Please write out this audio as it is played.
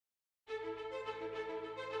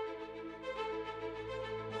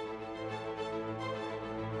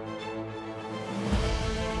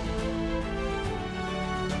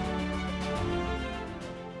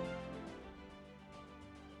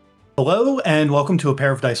Hello, and welcome to A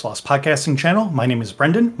Pair of Dice Lost podcasting channel. My name is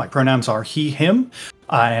Brendan. My pronouns are he, him.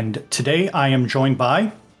 And today I am joined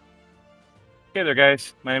by... Hey there,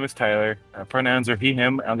 guys. My name is Tyler. Pronouns are he,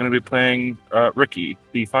 him. I'm going to be playing Ricky,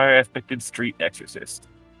 the fire-aspected street exorcist.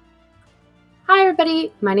 Hi,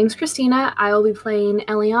 everybody. My name's Christina. I will be playing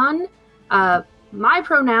Elion. My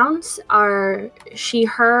pronouns are she,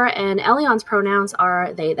 her, and Elion's pronouns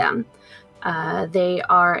are they, them. They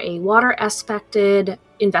are a water-aspected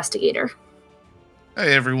investigator. Hi,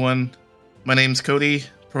 everyone. My name's Cody.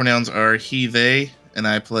 Pronouns are he, they, and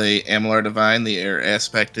I play Amalar Divine, the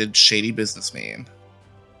air-aspected shady businessman.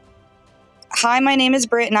 Hi, my name is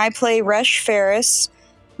Britt, and I play Resh Ferris.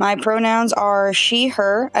 My pronouns are she,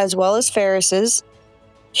 her, as well as Ferris's.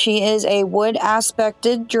 She is a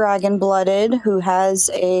wood-aspected dragon-blooded who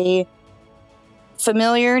has a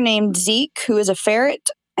familiar named Zeke, who is a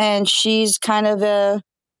ferret, and she's kind of a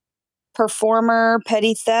performer,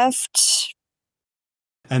 petty theft.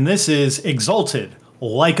 And this is Exalted,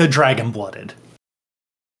 like a dragon-blooded.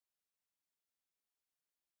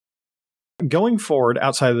 Going forward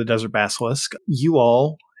outside of the Desert Basilisk, you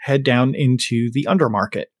all head down into the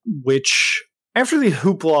Undermarket, which, after the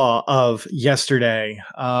hoopla of yesterday,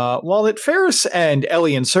 while that Ferris and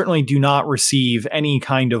Elion certainly do not receive any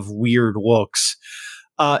kind of weird looks,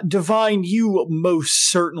 Divine, you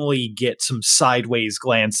most certainly get some sideways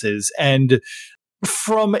glances, and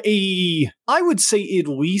from I would say at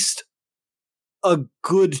least a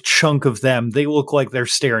good chunk of them, they look like they're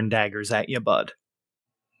staring daggers at you, bud.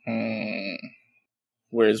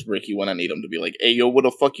 Where's Ricky when I need him to be like, hey, yo, what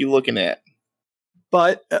the fuck you looking at?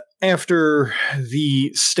 But after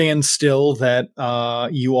the standstill that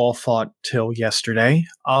you all fought till yesterday,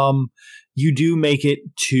 you do make it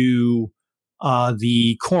to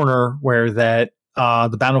the corner where that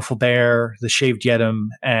the Bountiful Bear, the Shaved Yedem,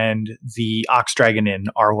 and the Ox Dragon Inn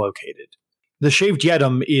are located. The Shaved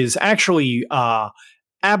Yedem is actually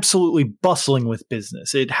absolutely bustling with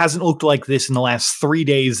business. It hasn't looked like this in the last 3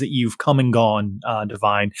 days that you've come and gone,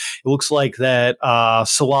 Divine. It looks like that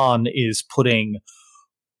Salon is putting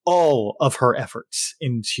all of her efforts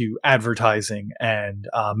into advertising and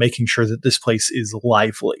making sure that this place is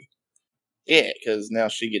lively. Yeah, because now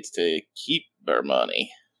she gets to keep her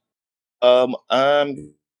money. Is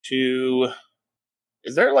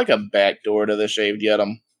there like a back door to the Shaved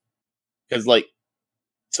Yedem? Because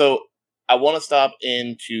so I want to stop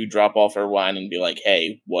in to drop off her wine and be like,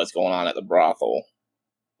 hey, what's going on at the brothel?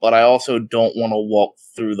 But I also don't want to walk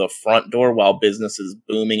through the front door while business is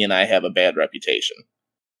booming and I have a bad reputation.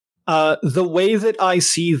 The way that I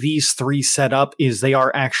see these three set up is they are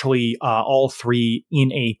actually all three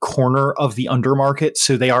in a corner of the Undermarket,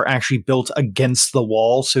 so they are actually built against the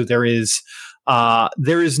wall, so there is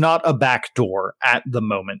not a back door at the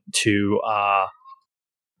moment to...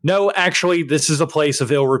 No, actually, this is a place of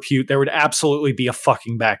ill repute. There would absolutely be a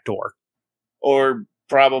fucking back door. Or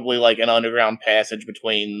probably like an underground passage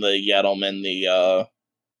between the Yedem and the,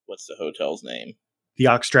 what's the hotel's name? The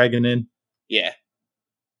Ox Dragon Inn? Yeah.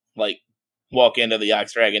 Like, walk into the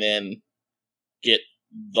Ox Dragon Inn, get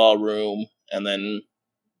the room, and then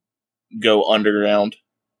go underground.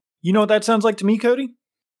 You know what that sounds like to me, Cody?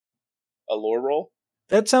 A lore roll?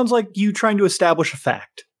 That sounds like you trying to establish a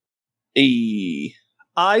fact. I'm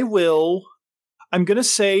going to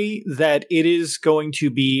say that it is going to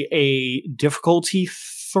be a difficulty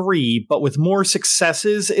 3, but with more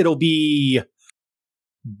successes, it'll be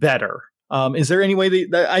better. Is there any way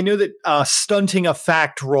that I know that stunting a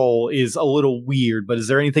fact roll is a little weird, but is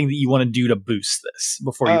there anything that you want to do to boost this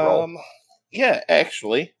before you roll? Yeah,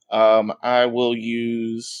 actually. I will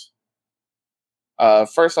use...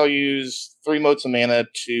 first I'll use 3 motes of mana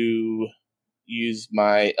to use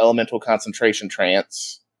my Elemental Concentration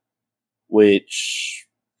Trance, which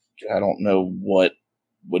I don't know what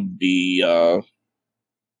would be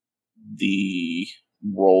the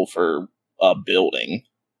role for a building.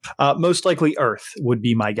 Most likely Earth would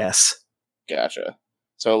be my guess. Gotcha.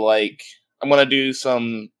 So, I'm going to do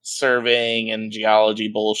some surveying and geology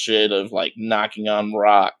bullshit of, knocking on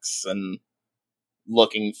rocks and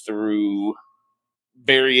looking through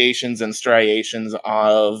variations and striations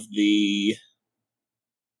of the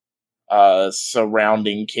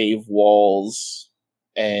surrounding cave walls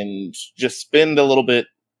and just spend a little bit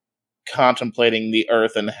contemplating the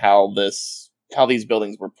Earth and how these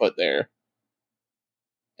buildings were put there.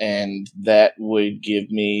 And that would give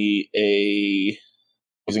me a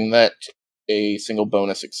single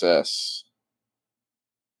bonus success.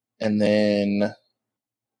 And then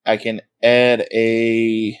I can add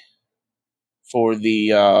for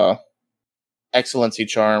the Excellency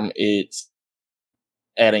Charm, it's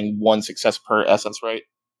adding 1 success per essence, right?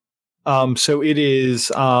 So it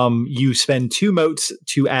is you spend 2 motes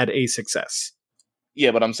to add a success.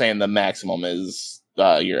 Yeah, but I'm saying the maximum is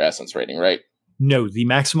your essence rating, right? No, the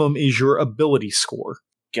maximum is your ability score.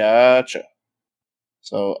 Gotcha.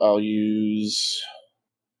 So I'll use...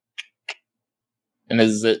 And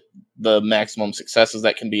is it the maximum successes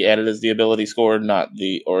that can be added as the ability score,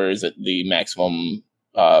 or is it the maximum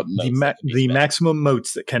The maximum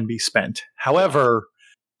motes that can be spent. However,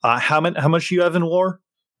 how much do you have in lore?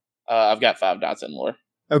 I've got 5 dots in lore.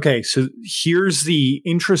 Okay, so here's the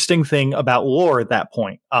interesting thing about lore at that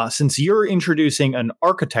point. Since you're introducing an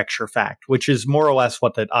architecture fact, which is more or less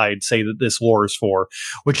what that I'd say that this lore is for,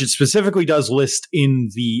 which it specifically does list in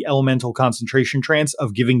the elemental concentration trance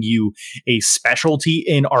of giving you a specialty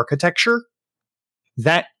in architecture,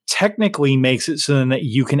 that technically makes it so that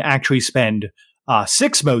you can actually spend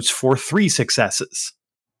 6 motes for 3 successes,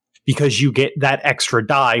 because you get that extra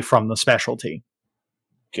die from the specialty.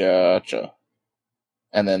 Gotcha.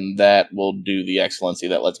 And then that will do the excellency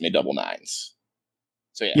that lets me double 9s.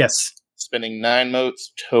 So yeah. Yes. Spending 9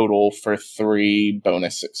 motes total for 3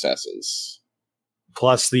 bonus successes.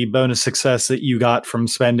 Plus the bonus success that you got from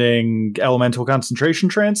spending elemental concentration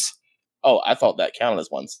trance. Oh, I thought that counted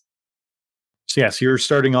as ones. So yes, you're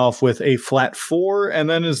starting off with a flat 4, and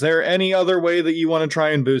then is there any other way that you want to try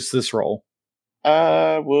and boost this roll?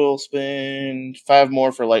 I will spend 5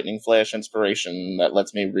 more for Lightning Flash Inspiration. That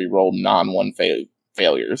lets me re-roll non-1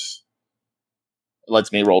 failures. It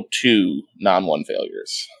lets me roll 2 non-1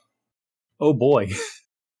 failures. Oh boy.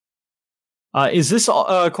 Is this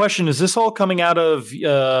question? Is this all coming out of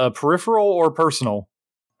peripheral or personal?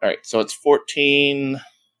 All right, so it's 14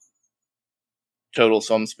 total.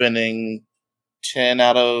 So I'm spending 10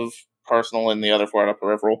 out of personal and the other 4 out of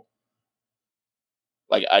peripheral.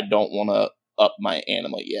 Like, I don't want to up my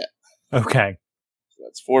anima yet. Okay. So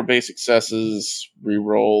that's 4 base successes.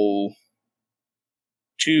 Reroll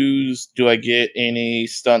 2s. Do I get any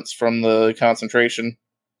stunts from the concentration?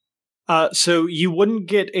 So you wouldn't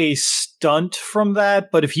get a stunt from that,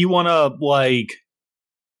 but if you want to,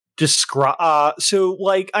 describe...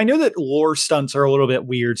 I know that lore stunts are a little bit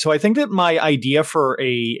weird, so I think that my idea for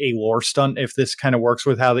a lore stunt, if this kind of works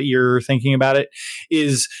with how that you're thinking about it,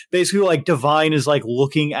 is basically, Divine is,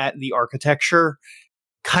 looking at the architecture,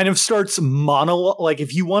 kind of starts monologue,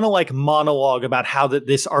 if you want to monologue about how that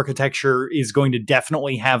this architecture is going to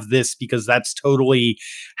definitely have this, because that's totally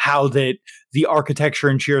how that the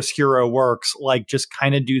architecture in Chiaroscuro works, just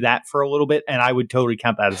kind of do that for a little bit, and I would totally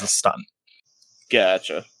count that as a stunt.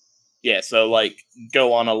 Gotcha. Yeah, so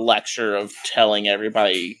go on a lecture of telling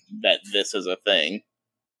everybody that this is a thing.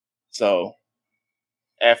 So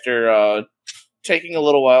after taking a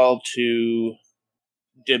little while to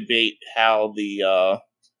debate how to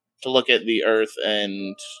look at the earth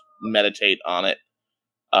and meditate on it,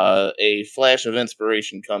 a flash of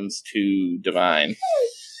inspiration comes to Divine,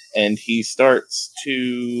 and he starts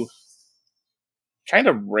to kind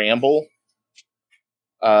of ramble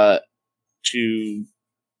to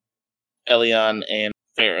Elion and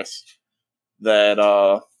Ferris that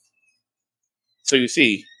so you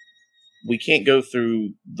see, we can't go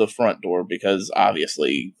through the front door because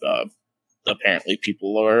obviously apparently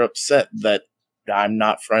people are upset that I'm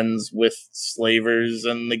not friends with slavers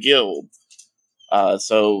and the guild.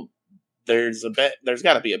 So there's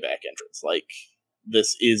got to be a back entrance.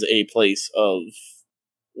 This is a place of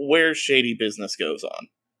where shady business goes on.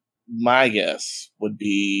 My guess would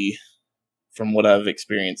be, from what I've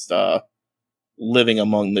experienced living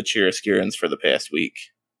among the Chiaroscurans for the past week,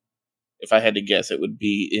 if I had to guess, it would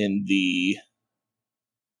be in the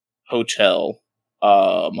hotel.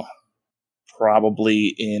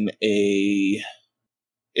 Probably in a...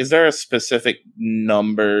 Is there a specific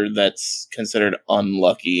number that's considered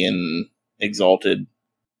unlucky in Exalted?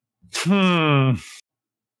 I'd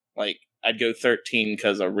go 13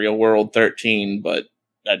 because a real world 13, but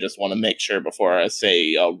I just want to make sure before I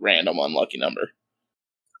say a random unlucky number.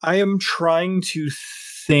 I am trying to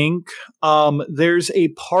think. There's a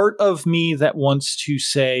part of me that wants to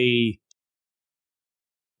say...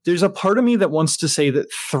 There's a part of me that wants to say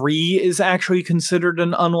that 3 is actually considered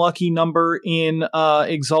an unlucky number in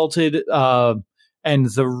Exalted, and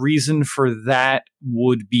the reason for that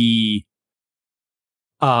would be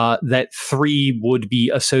that 3 would be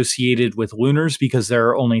associated with lunars, because there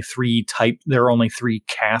are only 3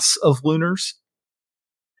 castes of lunars,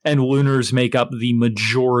 and lunars make up the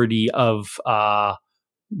majority of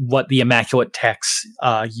what the Immaculate Texts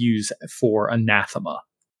use for anathema.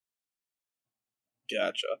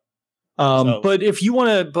 Gotcha. But if you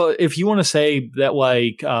want to say that,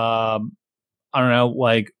 I don't know,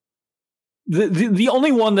 The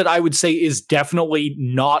only one that I would say is definitely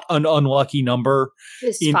not an unlucky number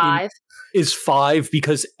It's 5. is 5,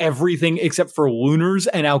 because everything except for lunars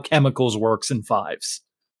and alchemicals works in 5s.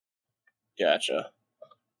 Gotcha.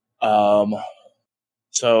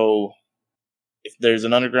 So if there's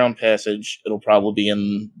an underground passage, it'll probably be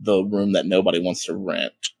in the room that nobody wants to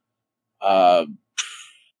rent.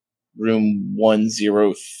 Room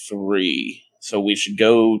 103. So we should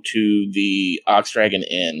go to the Oxdragon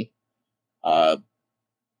Inn,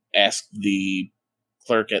 ask the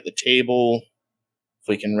clerk at the table if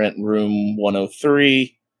we can rent room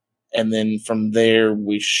 103, and then from there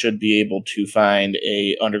we should be able to find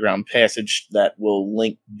a underground passage that will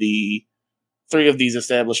link the 3 of these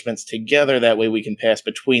establishments together. That way we can pass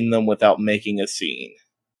between them without making a scene.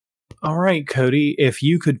 All right, Cody, if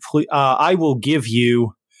you could please, I will give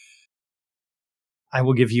you a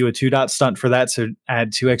 2-dot stunt for that, so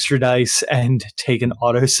add 2 extra dice and take an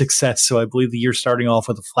auto success. So I believe that you're starting off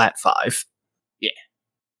with a flat 5. Yeah.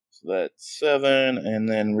 So that's 7, and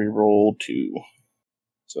then re-roll 2.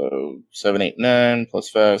 So 7, 8, 9, plus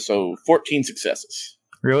 5, so 14 successes.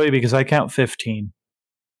 Really? Because I count 15.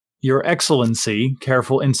 Your Excellency,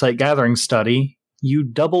 careful insight gathering study, you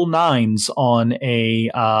double 9s on a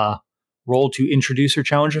roll to introduce or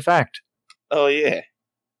challenge a fact. Oh, yeah.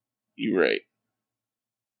 You're right.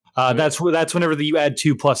 That's whenever you add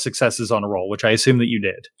 2 plus successes on a roll, which I assume that you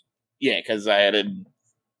did. Yeah, because I added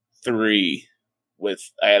 3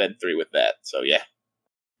 with that, so yeah.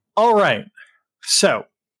 All right. So,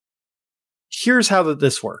 here's how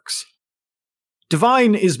this works.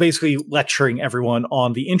 Divine is basically lecturing everyone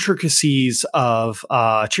on the intricacies of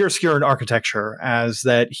Chiaroscuran architecture, as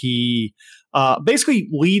that he basically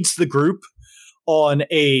leads the group on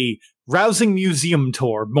a rousing museum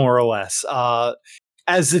tour, more or less.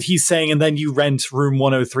 As if he's saying, and then you rent room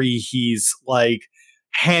 103, he's like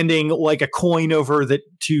handing like a coin over that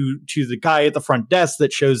to the guy at the front desk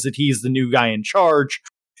that shows that he's the new guy in charge.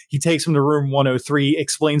 He takes him to room 103,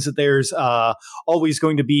 explains that there's always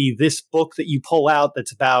going to be this book that you pull out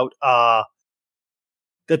that's about a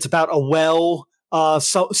well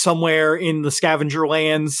somewhere in the scavenger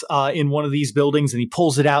lands in one of these buildings, and he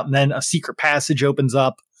pulls it out, and then a secret passage opens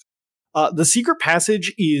up. The secret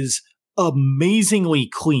passage is amazingly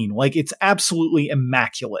clean. Like, it's absolutely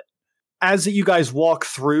immaculate. As you guys walk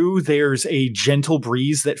through, there's a gentle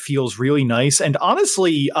breeze that feels really nice, and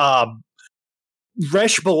honestly,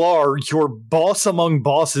 Resh Balar, your boss among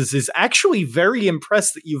bosses, is actually very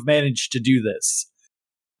impressed that you've managed to do this.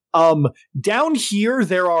 Down here,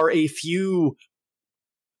 there are a few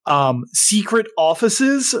secret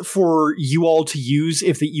offices for you all to use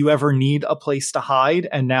if that you ever need a place to hide,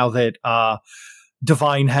 and now that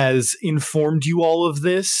Divine has informed you all of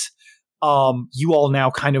this, you all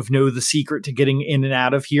now kind of know the secret to getting in and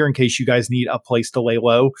out of here in case you guys need a place to lay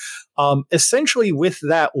low. Essentially, with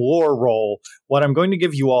that lore roll, what I'm going to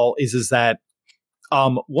give you all is that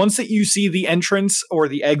once that you see the entrance or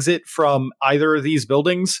the exit from either of these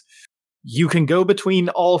buildings, you can go between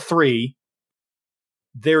all 3.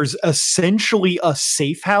 There's essentially a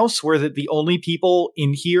safe house where the only people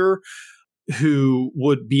in here who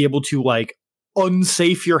would be able to, like,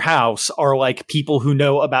 unsafe your house are like people who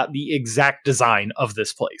know about the exact design of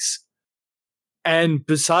this place. And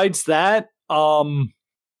besides that,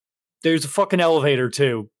 there's a fucking elevator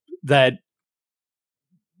too that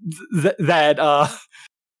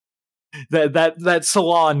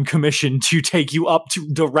salon commissioned to take you up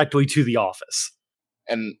directly to the office.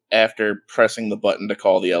 And after pressing the button to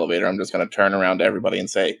call the elevator, I'm just going to turn around to everybody and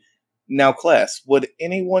say, "Now, class, would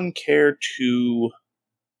anyone care to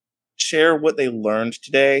share what they learned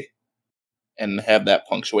today?" And have that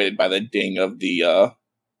punctuated by the ding of the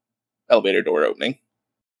elevator door opening.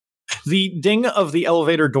 The ding of the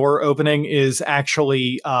elevator door opening is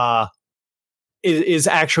actually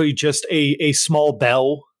just a small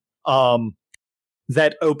bell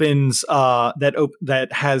that opens that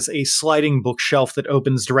has a sliding bookshelf that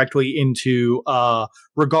opens directly into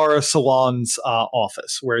Regara Salon's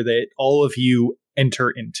office, where all of you enter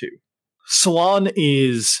into. Salon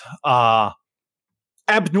is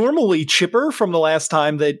abnormally chipper from the last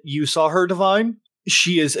time that you saw her, Divine.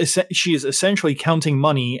 She is essentially counting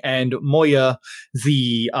money, and Moya,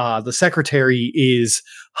 the secretary, is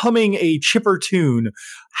humming a chipper tune.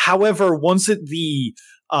 However, once the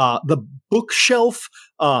bookshelf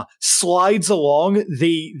slides along,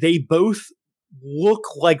 they both look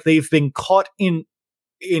like they've been caught in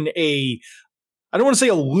a, I don't want to say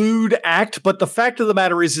a lewd act, but the fact of the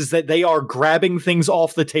matter is that they are grabbing things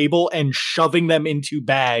off the table and shoving them into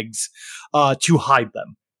bags to hide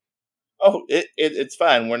them. Oh, it's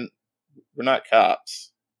fine. We're not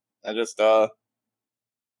cops. I just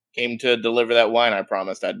came to deliver that wine I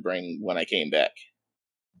promised I'd bring when I came back.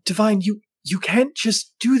 Divine, you can't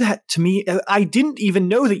just do that to me. I didn't even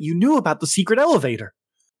know that you knew about the secret elevator.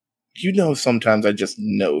 You know, sometimes I just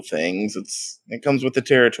know things. It comes with the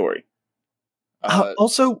territory.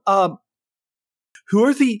 Also, who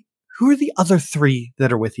are the other three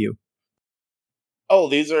that are with you? Oh,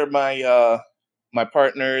 these are my my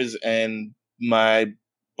partners and my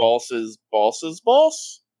boss's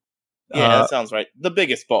boss. Yeah, that sounds right. The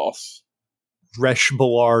biggest boss. Resh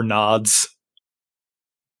Balar nods.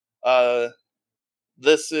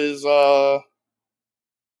 This is well,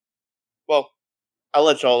 I'll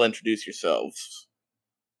let y'all introduce yourselves.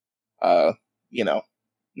 You know,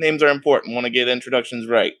 names are important. Want to get introductions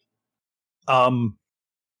right.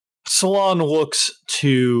 Salon looks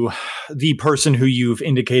to the person who you've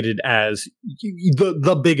indicated as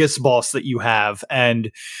the biggest boss that you have,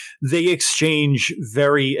 and they exchange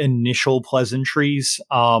very initial pleasantries.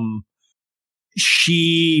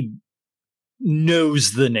 She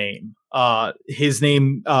knows the name. His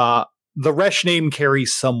name, the Resh name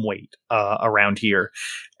carries some weight around here,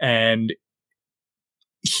 and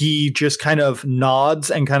he just kind of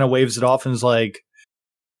nods and kind of waves it off and is like,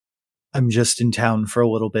 I'm just in town for a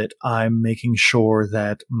little bit. I'm making sure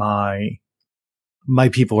that my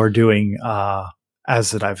people are doing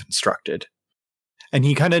as that I've instructed. And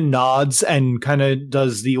he kind of nods and kind of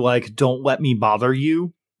does the like, don't let me bother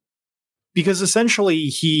you. Because essentially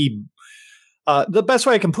he the best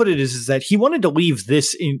way I can put it is that he wanted to leave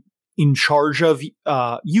this in charge of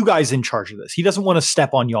you guys in charge of this. He doesn't want to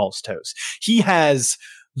step on y'all's toes. He has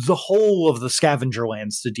the whole of the scavenger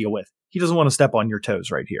lands to deal with. He doesn't want to step on your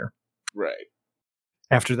toes right here. Right.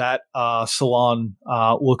 After that, Salon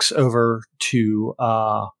looks over to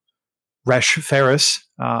Resh Ferris.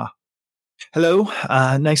 Hello,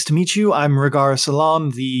 nice to meet you. I'm Regar Salon,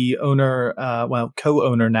 the owner,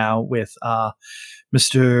 co-owner now with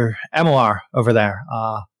Mr. Amelar over there.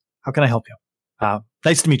 How can I help you?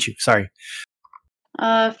 Nice to meet you. Sorry.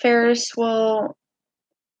 Ferris will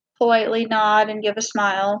politely nod and give a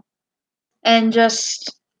smile and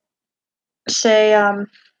just say,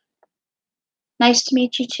 nice to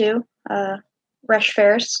meet you too, Resh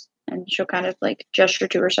Ferris. And she'll kind of like gesture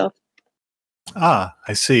to herself. Ah,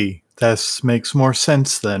 I see. This makes more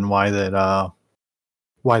sense then why that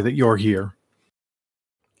you're here.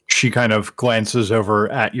 She kind of glances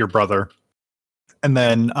over at your brother and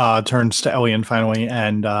then turns to Elian finally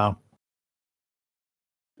and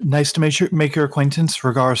nice to make your acquaintance,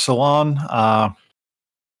 Regar Salon,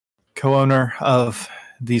 co-owner of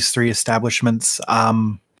these three establishments.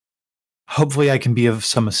 Hopefully I can be of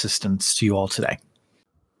some assistance to you all today.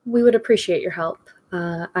 We would appreciate your help.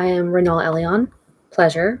 I am Renal Elion.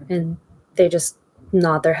 Pleasure. And they just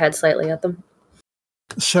nod their head slightly at them.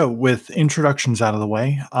 So, with introductions out of the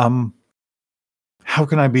way, how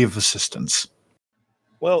can I be of assistance?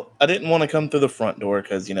 Well, I didn't want to come through the front door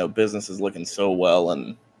because, business is looking so well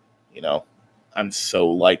and, I'm so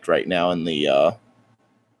liked right now in the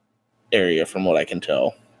area from what I can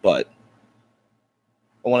tell. But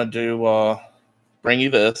I wanted to bring you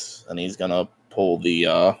this, and he's going to pull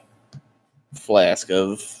the flask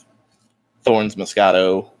of Thorns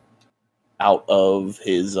Moscato out of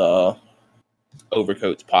his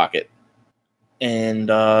overcoat's pocket. And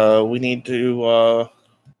we need to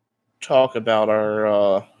talk about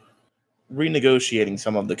our renegotiating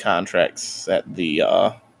some of the contracts at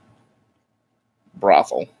the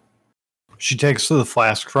brothel. She takes the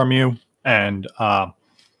flask from you and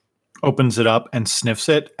opens it up and sniffs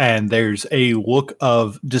it, and there's a look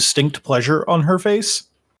of distinct pleasure on her face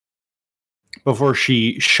before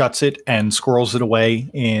she shuts it and squirrels it away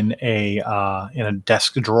in a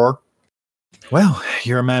desk drawer. Well,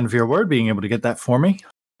 you're a man of your word, being able to get that for me.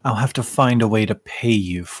 I'll have to find a way to pay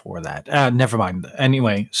you for that. Never mind.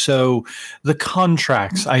 Anyway, so the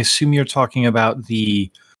contracts, I assume you're talking about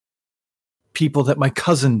the people that my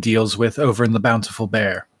cousin deals with over in the Bountiful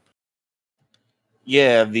Bear.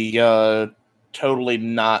 Yeah, the totally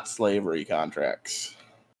not slavery contracts.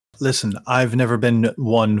 Listen, I've never been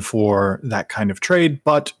one for that kind of trade,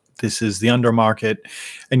 but this is the undermarket,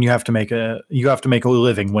 and you have to make a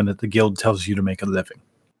living when the guild tells you to make a living.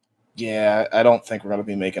 Yeah, I don't think we're going to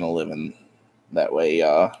be making a living that way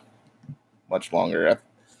much longer.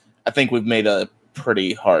 I think we've made a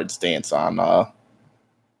pretty hard stance on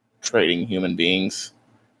trading human beings.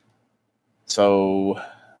 So,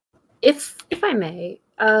 If I may,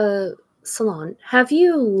 Salon, have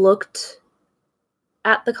you looked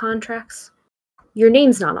at the contracts? Your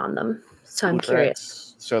name's not on them, so I'm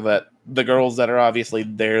curious. So that the girls that are obviously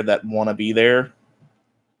there that want to be there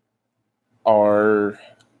are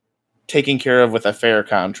taken care of with a fair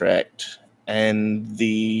contract, and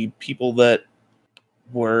the people that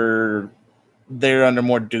were there under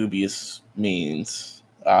more dubious means,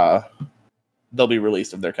 they'll be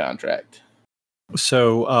released of their contract.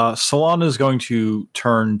 So Solana is going to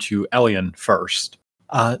turn to Elian first.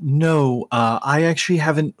 No, I actually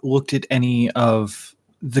haven't looked at any of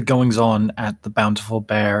the goings on at the Bountiful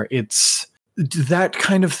Bear. It's that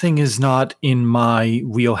kind of thing is not in my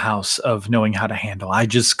wheelhouse of knowing how to handle. I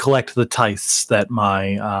just collect the tithes that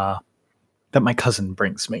my cousin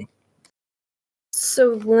brings me.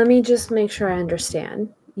 So let me just make sure I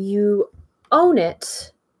understand. You own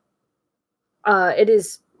it. It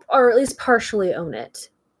is, or at least partially own it,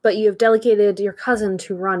 but you have delegated your cousin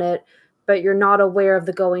to run it, but you're not aware of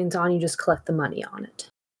the goings on. You just collect the money on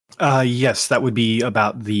it. Yes, that would be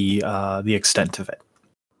about the extent of it.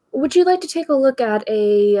 Would you like to take a look at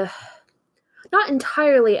a, not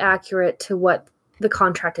entirely accurate to what the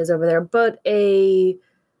contract is over there, but a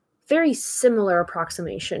very similar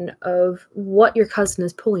approximation of what your cousin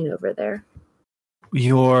is pulling over there?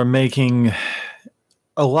 You're making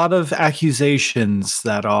a lot of accusations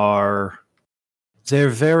that they're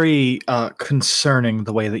very concerning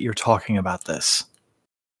the way that you're talking about this.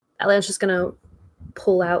 Elian's just going to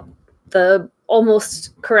pull out the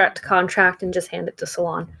almost correct contract and just hand it to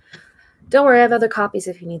Salon. Don't worry, I have other copies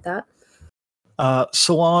if you need that.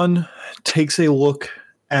 Salon takes a look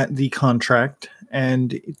at the contract,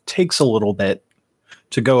 and it takes a little bit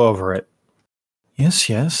to go over it.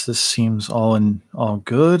 Yes, this seems all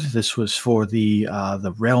good. This was for the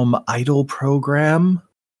Realm Idol program,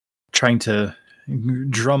 trying to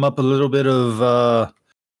drum up a little bit of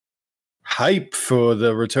hype for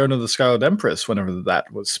the Return of the Scarlet Empress whenever that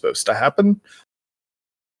was supposed to happen.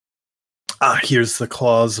 Here's the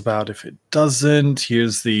clause about if it doesn't.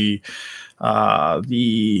 Here's the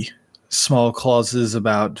small clauses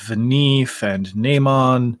about Vanif and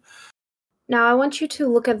Naemon. Now, I want you to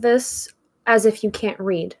look at this as if you can't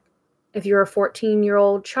read. If you're a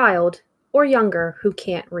 14-year-old child or younger who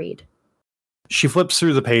can't read. She flips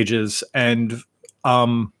through the pages, and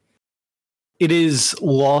it is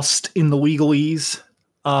lost in the legalese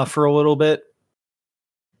for a little bit.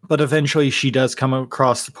 But eventually she does come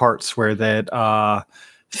across the parts where that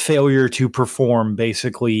failure to perform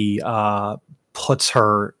basically puts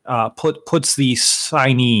the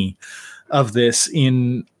signee of this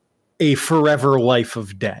in a forever life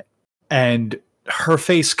of debt. And her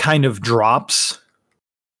face kind of drops.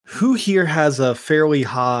 Who here has a fairly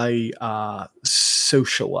high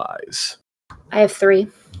socialize? I have 3.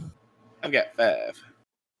 I've got 5.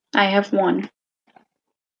 I have 1.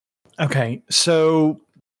 Okay, so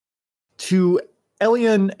to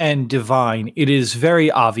Elian and Divine, it is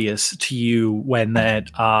very obvious to you when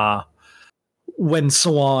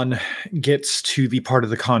Salon gets to the part of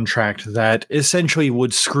the contract that essentially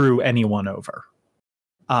would screw anyone over.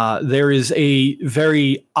 There is a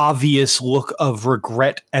very obvious look of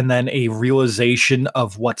regret and then a realization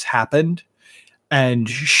of what's happened. And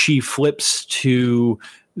she flips to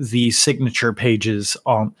the signature pages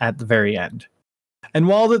at the very end. And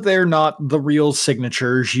while that they're not the real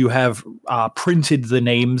signatures, you have printed the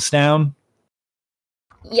names down.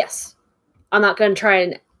 Yes. I'm not going to try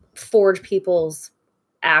and forge people's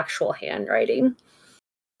actual handwriting.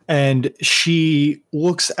 And she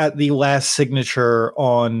looks at the last signature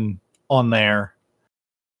on there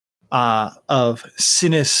of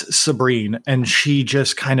Sinis Sabrine, and she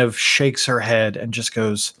just kind of shakes her head and just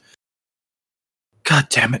goes, "God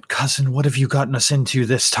damn it, cousin, what have you gotten us into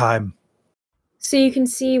this time?" So you can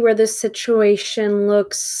see where this situation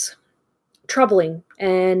looks troubling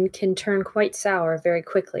and can turn quite sour very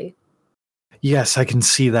quickly. Yes, I can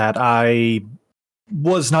see that. I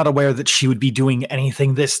was not aware that she would be doing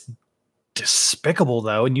anything this despicable,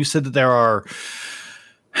 though. And you said that there are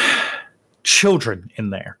children in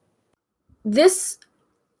there. This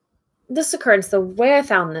occurrence, the way I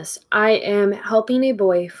found this, I am helping a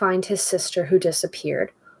boy find his sister who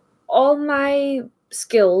disappeared. All my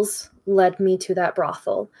skills led me to that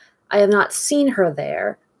brothel. I have not seen her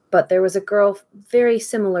there, but there was a girl very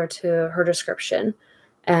similar to her description.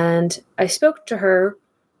 And I spoke to her.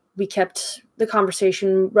 We kept the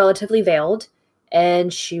conversation relatively veiled,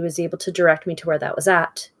 and she was able to direct me to where that was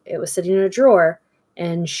at. It was sitting in a drawer,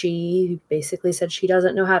 and she basically said she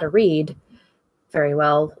doesn't know how to read very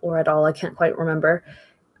well or at all. I can't quite remember.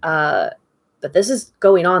 But this is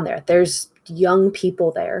going on there. There's young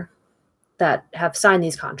people there that have signed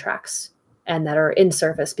these contracts and that are in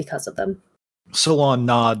service because of them. Solon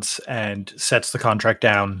nods and sets the contract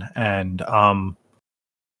down and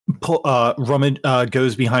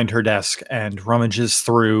goes behind her desk and rummages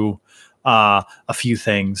through a few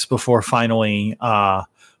things before finally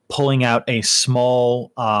pulling out a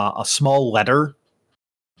small letter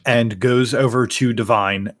and goes over to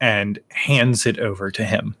Divine and hands it over to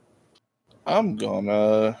him. I'm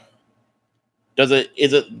gonna. Is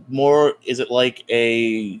it like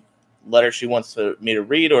a letter she wants me to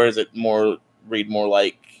read, or is it more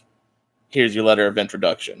like, here's your letter of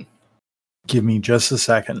introduction? Give me just a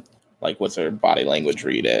second. Like, what's her body language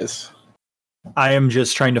read as? I am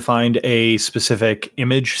just trying to find a specific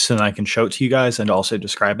image so that I can show it to you guys and also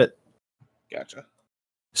describe it. Gotcha.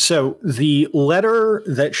 So the letter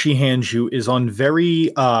that she hands you is on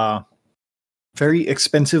very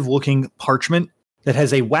expensive looking parchment that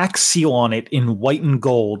has a wax seal on it in white and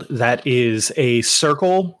gold. That is a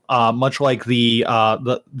circle, much like the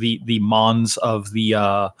mons of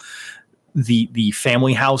the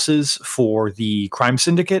family houses for the crime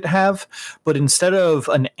syndicate have, but instead of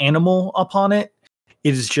an animal upon it,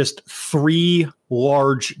 it is just 3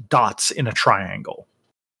 large dots in a triangle.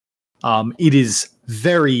 It is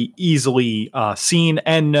very easily seen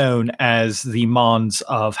and known as the Mons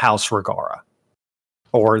of House Regara,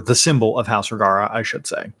 or the symbol of House Regara, I should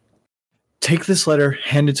say. Take this letter,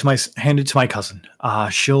 hand it to my cousin.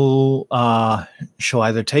 She'll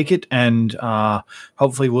either take it and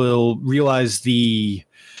hopefully will realize the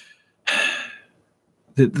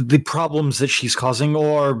problems that she's causing,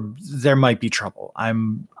 or there might be trouble.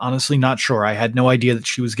 I'm honestly not sure. I had no idea that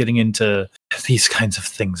she was getting into these kinds of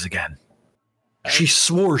things again. She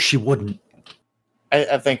swore she wouldn't.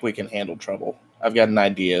 I think we can handle trouble. I've got an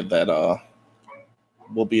idea that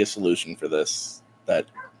will be a solution for this that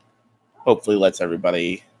hopefully lets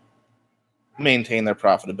everybody maintain their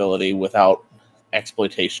profitability without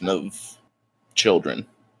exploitation of children.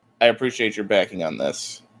 I appreciate your backing on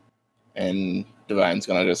this. And Divine's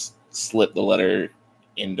going to just slip the letter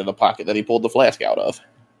into the pocket that he pulled the flask out of.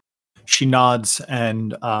 She nods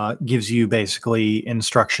and gives you basically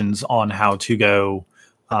instructions on how to go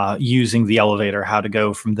using the elevator, how to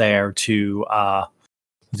go from there to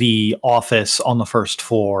the office on the first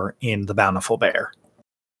floor in the Bountiful Bear.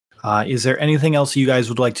 Is there anything else you guys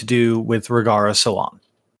would like to do with Regara Salon?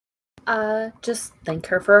 Just thank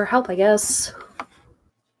her for her help, I guess.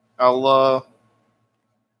 I'll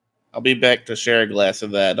be back to share a glass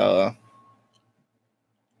of that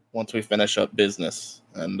once we finish up business.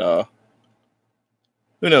 And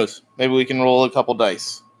who knows? Maybe we can roll a couple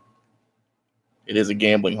dice. It is a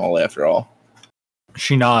gambling hall after all.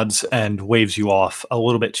 She nods and waves you off, a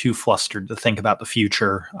little bit too flustered to think about the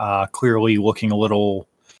future, clearly looking a little...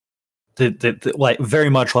 like very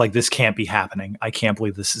much like, this can't be happening. I can't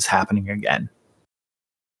believe this is happening again.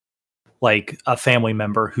 Like a family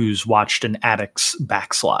member who's watched an addict's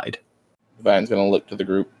backslide. Divine's going to look to the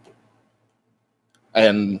group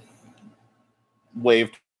and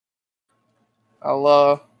wave.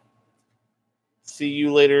 I'll see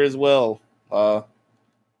you later as well.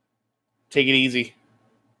 Take it easy.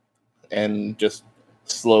 And just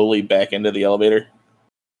slowly back into the elevator.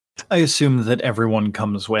 I assume that everyone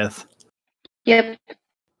comes with. Yep.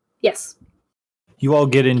 Yes. You all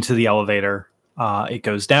get into the elevator. It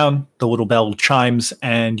goes down, the little bell chimes,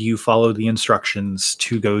 and you follow the instructions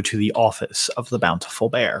to go to the office of the Bountiful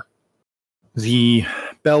Bear. The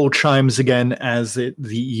bell chimes again as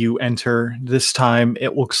you enter. This time,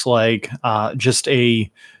 it looks like just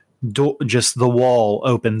the wall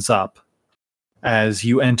opens up as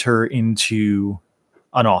you enter into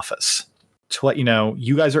an office. To let you know,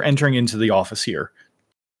 you guys are entering into the office here.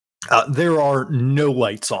 There are no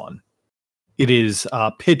lights on. It is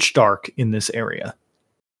pitch dark in this area.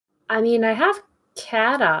 I mean, I have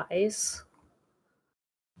cat eyes.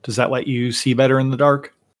 Does that let you see better in the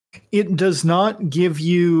dark? It does not give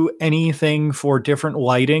you anything for different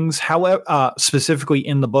lightings, however, specifically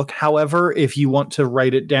in the book. However, if you want to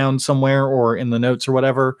write it down somewhere or in the notes or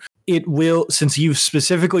whatever, it will, since you've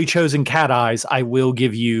specifically chosen cat eyes, I will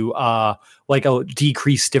give you like a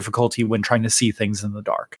decreased difficulty when trying to see things in the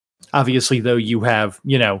dark. Obviously, though, you have,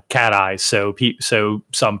 cat eyes, so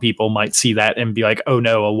some people might see that and be like, oh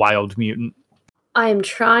no, a wild mutant. I'm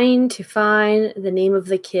trying to find the name of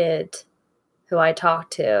the kid who I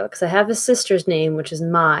talked to, because I have his sister's name, which is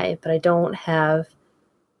Mai, but I don't have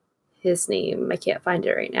his name. I can't find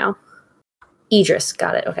it right now. Idris,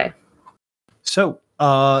 got it, okay. So,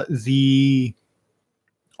 the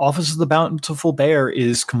office of the Bountiful Bear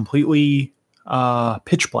is completely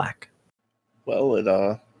pitch black. Well,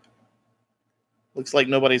 it looks like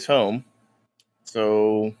nobody's home.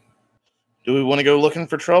 So, do we want to go looking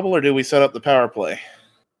for trouble, or do we set up the power play?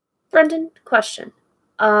 Brendan, question.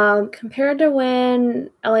 Compared to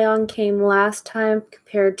when Elion came last time,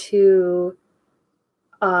 compared to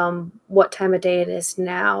what time of day it is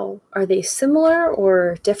now. Are they similar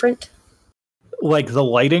or different? Like the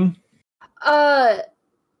lighting?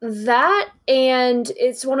 That, and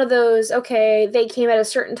it's one of those, okay, they came at a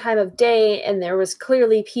certain time of day and there was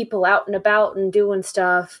clearly people out and about and doing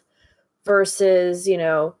stuff versus,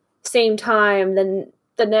 same time then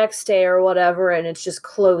the next day or whatever, and it's just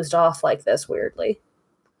closed off like this weirdly.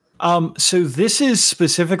 So this is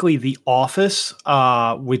specifically the office,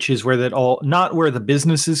 which is where not where the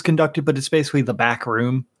business is conducted, but it's basically the back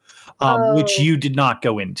room, which you did not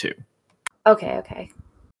go into. Okay.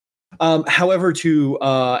 However, to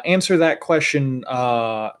answer that question,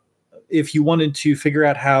 if you wanted to figure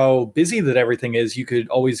out how busy that everything is, you could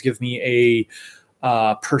always give me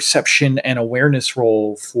a perception and awareness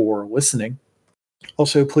roll for listening.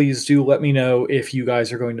 Also, please do let me know if you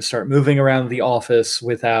guys are going to start moving around the office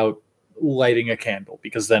without lighting a candle,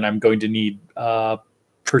 because then I'm going to need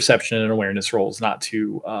perception and awareness rolls not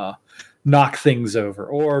to knock things over.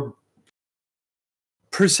 Or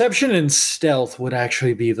perception and stealth would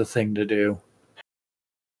actually be the thing to do.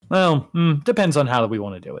 Well, depends on how we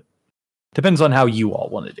want to do it. Depends on how you all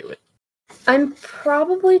want to do it. I'm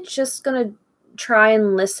probably just gonna try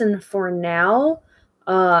and listen for now.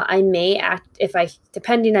 I may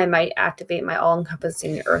I might activate my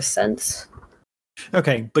all-encompassing earth sense.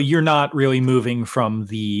 Okay, but you're not really moving from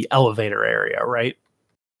the elevator area, right?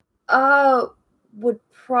 Would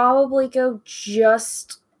probably go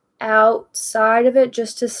just outside of it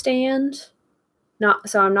just to stand.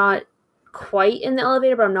 I'm not quite in the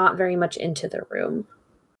elevator, but I'm not very much into the room.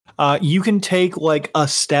 You can take like a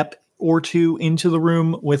step or two into the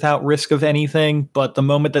room without risk of anything, but the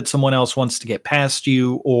moment that someone else wants to get past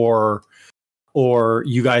you or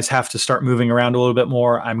you guys have to start moving around a little bit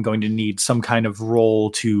more, I'm going to need some kind of roll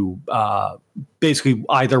to basically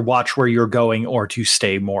either watch where you're going or to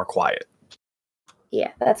stay more quiet. Yeah,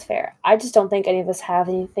 that's fair. I just don't think any of us have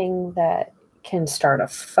anything that can start a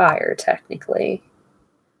fire, technically.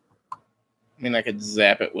 I mean, I could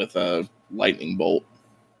zap it with a lightning bolt.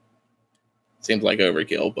 Seems like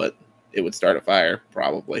overkill, but it would start a fire,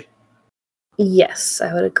 probably. Yes,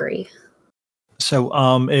 I would agree. So,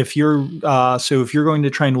 if you're going to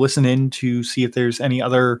try and listen in to see if there's any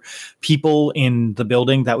other people in the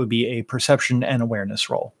building, that would be a perception and awareness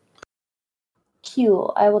roll.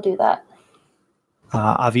 Cool, I will do that.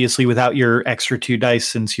 Obviously, without your extra 2 dice,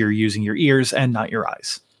 since you're using your ears and not your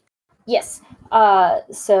eyes. Yes.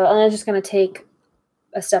 So I'm just going to take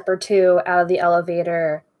a step or two out of the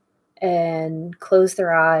elevator and close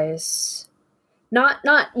their eyes. Not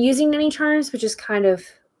using any charms, but just kind of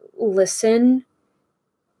listen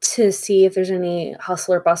to see if there's any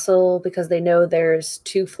hustle or bustle, because they know there's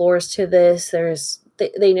 2 floors to this.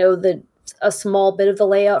 They know a small bit of the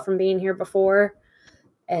layout from being here before,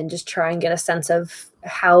 and just try and get a sense of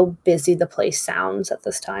how busy the place sounds at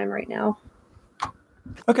this time right now.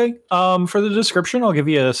 Okay. For the description, I'll give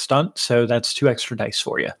you a stunt, so that's 2 extra dice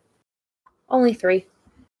for you. Only 3.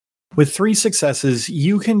 With 3 successes,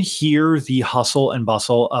 you can hear the hustle and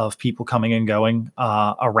bustle of people coming and going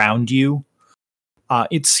around you.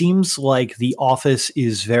 It seems like the office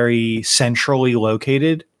is very centrally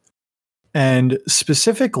located. And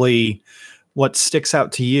specifically, what sticks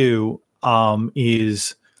out to you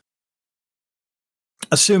is,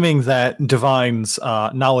 assuming that Divine's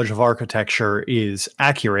knowledge of architecture is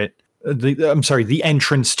accurate, the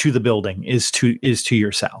entrance to the building is to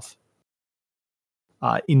your south.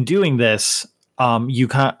 In doing this,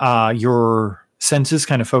 your senses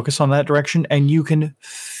kind of focus on that direction, and you can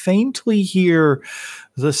faintly hear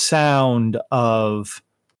the sound of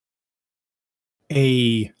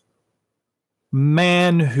a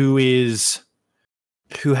man who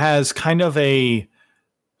has kind of a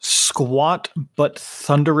squat but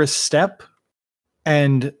thunderous step,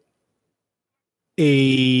 and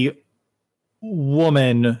a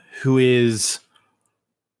woman who is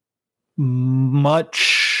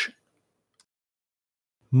much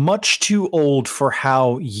too old for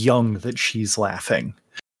how young that she's laughing.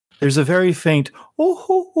 There's a very faint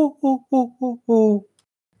oh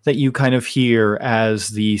that you kind of hear as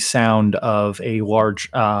the sound of a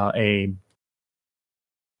large yedom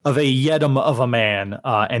of a man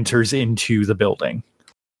enters into the building.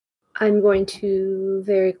 I'm going to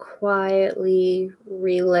very quietly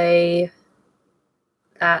relay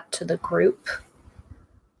that to the group.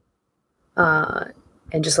 And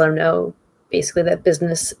just let them know, basically, that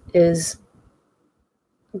business is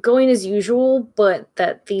going as usual, but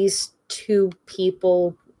that these 2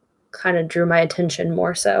 people kind of drew my attention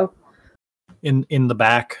more so. In the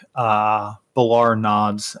back, Balar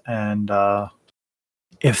nods, and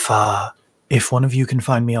if If one of you can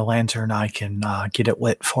find me a lantern, I can get it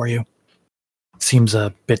lit for you. Seems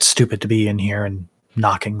a bit stupid to be in here and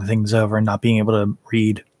knocking things over and not being able to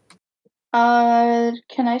read.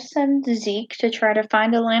 Can I send Zeke to try to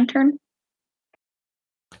find a lantern?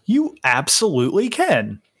 You absolutely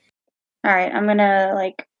can. Alright, I'm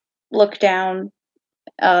gonna, look down,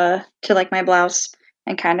 to, my blouse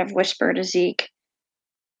and kind of whisper to Zeke,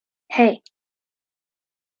 "Hey,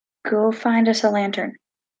 go find us a lantern."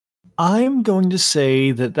 I'm going to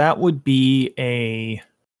say that would be a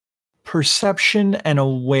perception and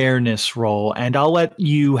awareness roll, and I'll let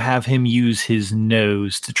you have him use his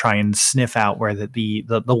nose to try and sniff out where the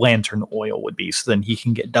lantern oil would be, so then he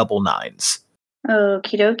can get double 9s.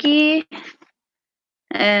 Okie dokie.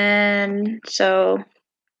 And so,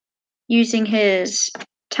 using his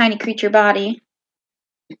tiny creature body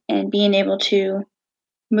and being able to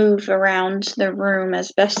move around the room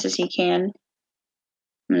as best as he can,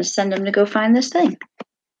 I'm going to send him to go find this thing.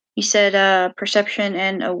 You said perception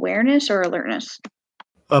and awareness or alertness?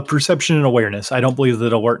 Perception and awareness. I don't believe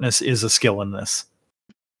that alertness is a skill in this.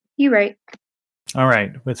 You right. All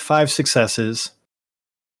right, with 5 successes,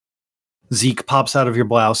 Zeke pops out of your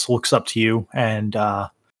blouse, looks up to you, and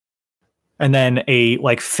then a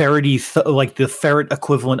ferrety, the ferret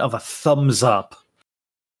equivalent of a thumbs up.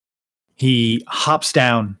 He hops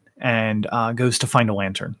down and goes to find a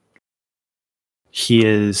lantern. He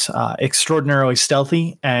is extraordinarily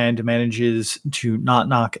stealthy and manages to not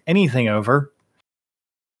knock anything over.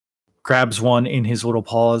 Grabs one in his little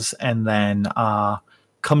paws and then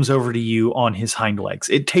comes over to you on his hind legs.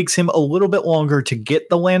 It takes him a little bit longer to get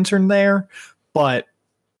the lantern there, but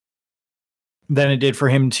than it did for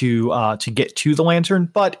him to get to the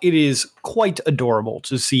lantern. But it is quite adorable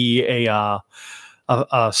to see a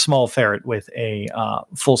small ferret with a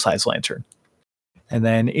full-size lantern. And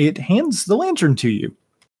then it hands the lantern to you.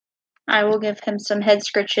 I will give him some head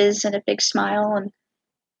scritches and a big smile and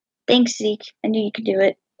thanks, Zeke. I knew you could do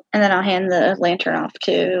it. And then I'll hand the lantern off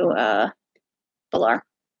to Balar.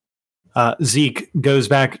 Zeke goes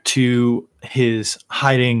back to his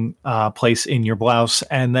hiding place in your blouse,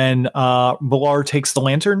 and then Balar takes the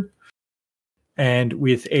lantern, and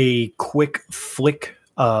with a quick flick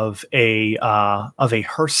of a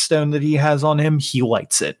hearthstone that he has on him, he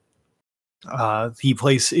lights it. The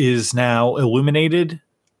place is now illuminated,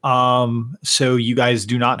 so you guys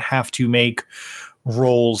do not have to make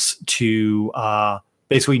rolls to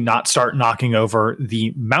basically not start knocking over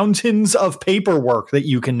the mountains of paperwork that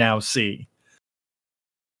you can now see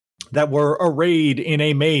that were arrayed in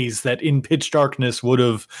a maze that in pitch darkness would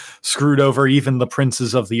have screwed over even the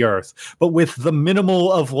princes of the earth. But with the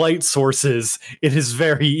minimal of light sources, it is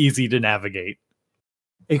very easy to navigate.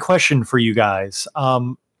 A question for you guys.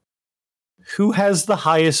 Who has the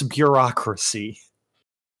highest bureaucracy?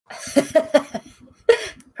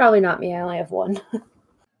 Probably not me. I only have one.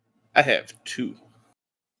 I have 2.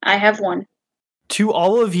 I have 1. To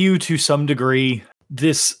all of you, to some degree,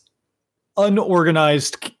 this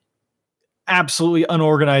absolutely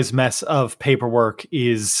unorganized mess of paperwork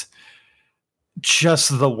is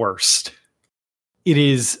just the worst. It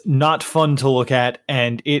is not fun to look at,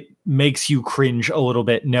 and it makes you cringe a little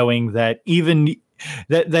bit knowing that even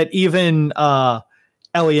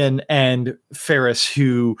Elian and Ferris,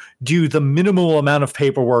 who do the minimal amount of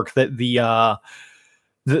paperwork that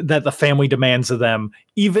the family demands of them,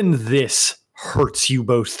 even this hurts you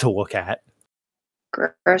both to look at.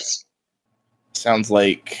 Gross. Sounds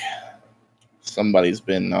like somebody's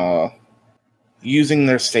been using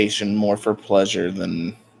their station more for pleasure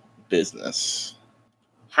than business.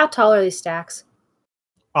 How tall are these stacks?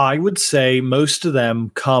 I would say most of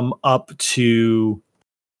them come up to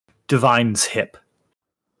Divine's hip.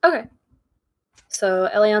 Okay. So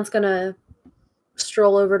Elian's gonna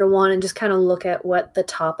stroll over to one and just kind of look at what the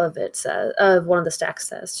top of it says, of one of the stacks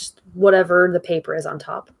says, just whatever the paper is on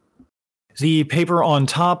top. The paper on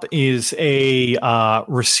top is a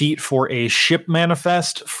receipt for a ship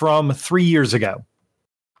manifest from 3 years ago.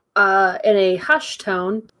 In a hushed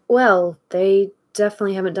tone, well, they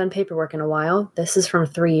definitely haven't done paperwork in a while. This is from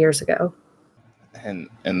 3 years ago. And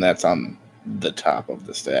that's on the top of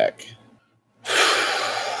the stack.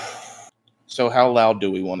 So how loud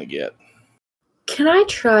do we want to get? Can I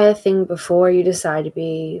try a thing before you decide to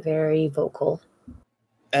be very vocal?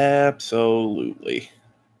 Absolutely.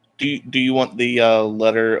 Do you want the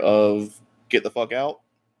letter of get the fuck out?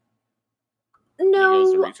 He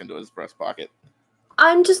goes to No, reach into his breast pocket.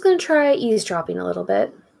 I'm just going to try eavesdropping a little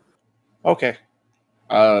bit. Okay.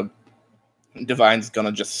 Divine's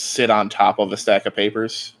gonna just sit on top of a stack of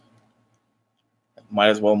papers. Might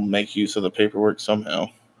as well make use of the paperwork somehow.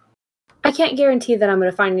 I can't guarantee that I'm going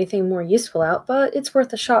to find anything more useful out, but it's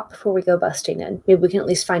worth a shot before we go busting in. Maybe we can at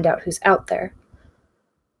least find out who's out there.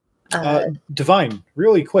 Divine,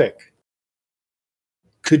 really quick.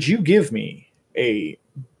 Could you give me a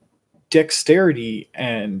dexterity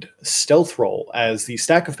and stealth roll, as the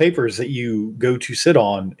stack of papers that you go to sit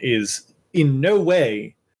on is in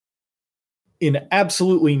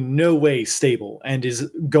absolutely no way stable and is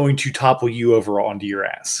going to topple you over onto your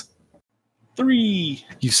ass. 3.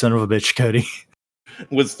 You son of a bitch, Cody.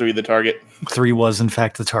 Was 3 the target? 3 was in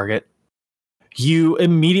fact the target. You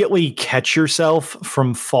immediately catch yourself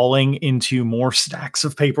from falling into more stacks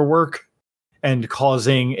of paperwork and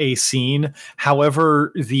causing a scene.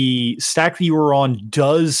 However, the stack that you were on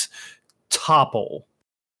does topple.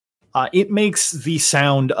 It makes the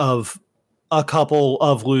sound of a couple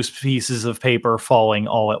of loose pieces of paper falling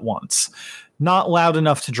all at once. Not loud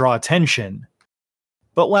enough to draw attention,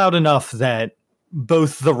 but loud enough that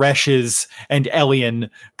both the Reshes and Elian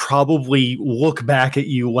probably look back at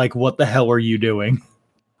you like, what the hell are you doing?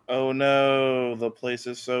 Oh no, the place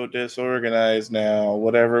is so disorganized now.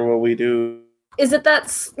 Whatever will we do? Is it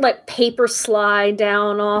that like paper slide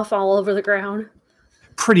down off all over the ground?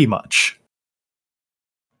 Pretty much.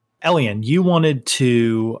 Elian, you wanted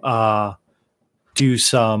to do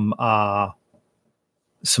some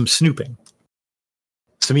snooping,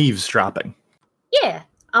 some eavesdropping. Yeah,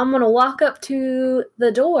 I'm gonna walk up to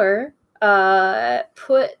the door,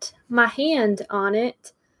 put my hand on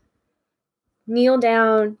it, kneel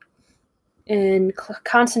down, and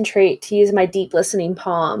concentrate to use my deep listening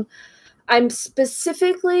palm. I'm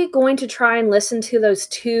specifically going to try and listen to those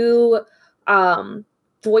 2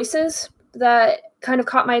 voices that kind of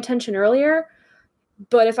caught my attention earlier.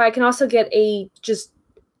 But if I can also get just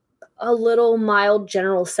a little mild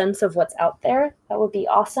general sense of what's out there, that would be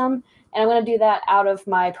awesome. And I'm going to do that out of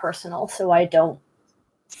my personal so I don't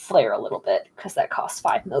flare a little bit, because that costs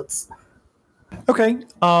 5 notes. Okay.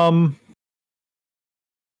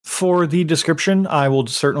 For the description, I will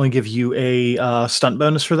certainly give you a stunt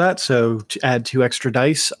bonus for that, so to add 2 extra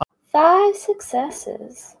dice. 5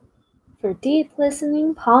 successes for deep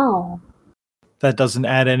listening palm. That doesn't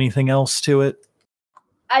add anything else to it.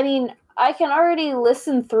 I mean, I can already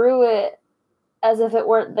listen through it as if it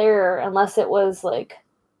weren't there, unless it was like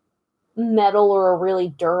metal or a really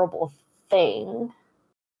durable thing.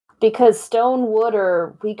 Because stone, wood,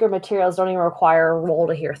 or weaker materials don't even require a roll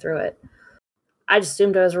to hear through it. I just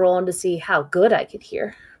assumed I was rolling to see how good I could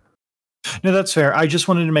hear. No, that's fair. I just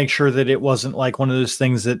wanted to make sure that it wasn't like one of those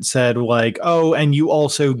things that said like, oh, and you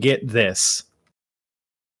also get this.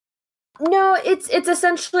 No, it's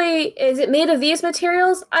essentially, is it made of these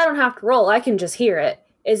materials? I don't have to roll. I can just hear it.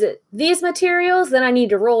 Is it these materials? Then I need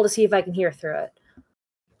to roll to see if I can hear through it.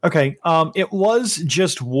 Okay, it was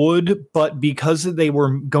just wood, but because they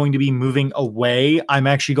were going to be moving away, I'm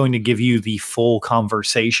actually going to give you the full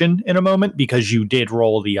conversation in a moment because you did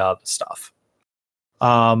roll the other stuff.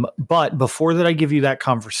 But before that I give you that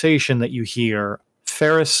conversation that you hear,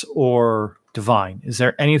 Ferris or Divine, is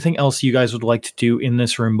there anything else you guys would like to do in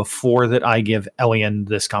this room before that I give Elian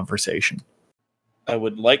this conversation? I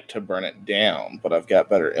would like to burn it down, but I've got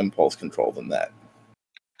better impulse control than that.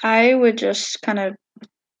 I would just kind of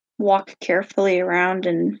walk carefully around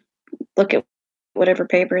and look at whatever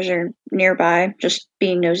papers are nearby, just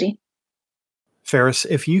being nosy. Ferris,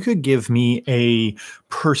 if you could give me a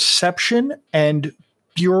perception and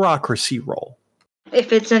bureaucracy roll.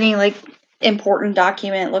 If it's any like important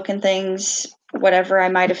document looking things, whatever I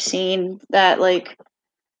might have seen that like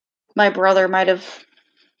my brother might have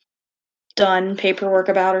done paperwork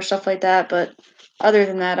about or stuff like that, but other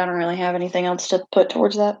than that, I don't really have anything else to put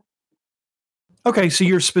towards that. Okay, so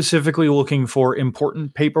you're specifically looking for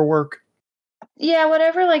important paperwork? Yeah,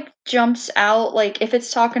 whatever like jumps out, like if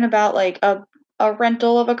it's talking about like a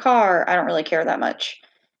rental of a car, I don't really care that much.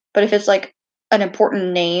 But if it's like an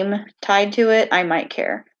important name tied to it, I might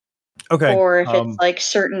care. Okay. Or if it's like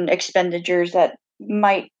certain expenditures that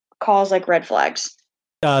might cause like red flags.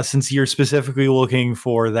 Since you're specifically looking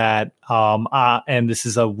for that, and this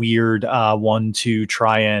is a weird one to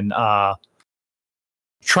try and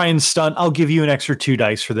stunt, I'll give you an extra 2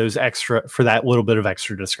 dice for that little bit of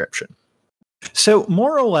extra description. So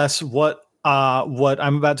more or less what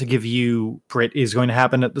I'm about to give you, Britt, is going to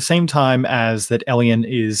happen at the same time as that Elian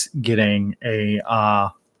is getting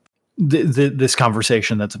this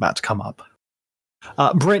conversation that's about to come up.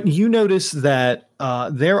 Britt, you notice that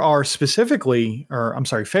Ferris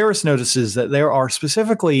notices that there are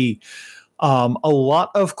specifically a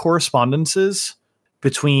lot of correspondences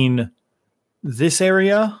between this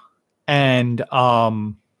area and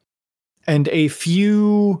a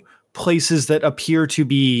few places that appear to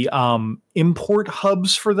be import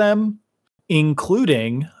hubs for them,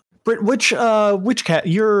 including Brit. Which cat?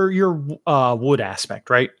 Your wood aspect,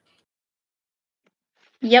 right?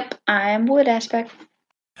 Yep, I'm wood aspect.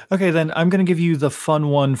 Okay, then I'm going to give you the fun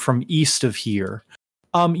one from east of here.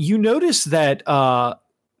 You notice that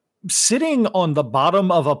sitting on the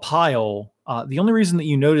bottom of a pile. The only reason that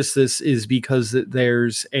you notice this is because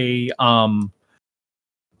there's a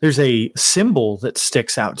symbol that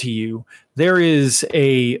sticks out to you. There is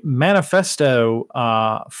a manifesto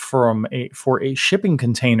for a shipping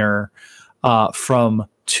container from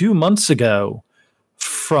 2 months ago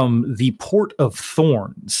from the Port of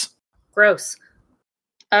Thorns. Gross.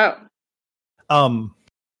 Oh.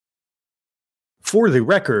 For the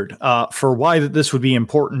record, for why that this would be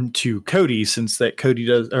important to Cody, since that Cody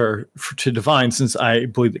does, or to Divine, since I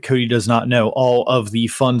believe that Cody does not know all of the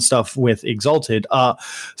fun stuff with Exalted.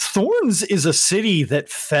 Thorns is a city that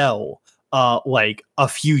fell like a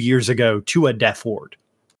few years ago to a death ward.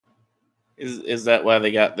 Is that why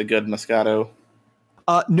they got the good Moscato?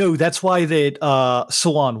 No, that's why that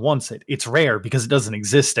Salon wants it. It's rare because it doesn't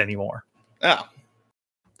exist anymore. Oh.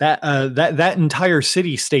 That entire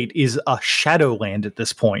city state is a shadowland at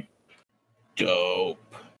this point.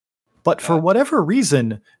 Dope. But for whatever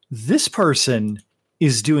reason, this person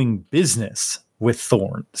is doing business with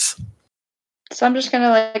Thorns. So I'm just gonna,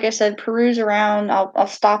 like I said, peruse around. I'll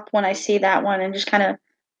stop when I see that one and just kind of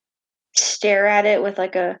stare at it with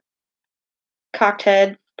like a cocked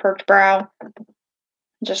head, perked brow.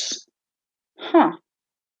 Just,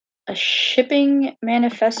 a shipping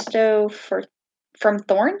manifesto from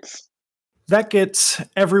Thorns? That gets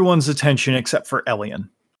everyone's attention except for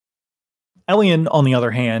Elian. Elian, on the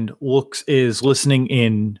other hand, is listening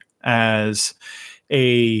in as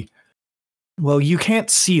you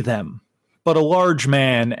can't see them, but a large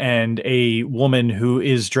man and a woman who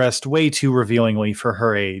is dressed way too revealingly for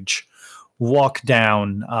her age walk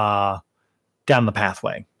down the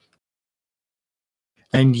pathway.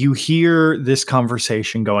 And you hear this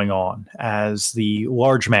conversation going on as the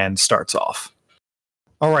large man starts off.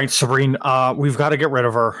 All right, Sabrine, we've got to get rid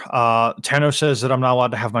of her. Tano says that I'm not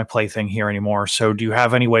allowed to have my plaything here anymore. So do you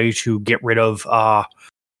have any way to get rid of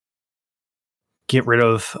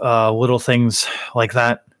little things like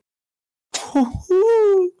that?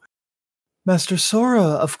 Master Sora,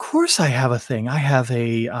 of course I have a thing. I have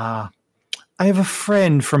a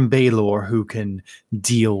friend from Baylor who can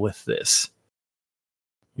deal with this.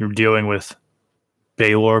 You're dealing with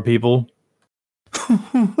Baylor people?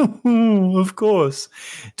 Of course.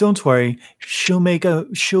 Don't worry. She'll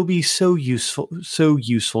be so useful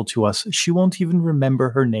to us. She won't even remember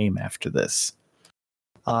her name after this.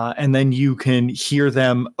 And then you can hear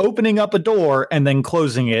them opening up a door and then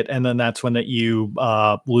closing it, and then that's when that you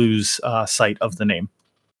lose sight of the name,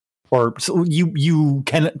 or so you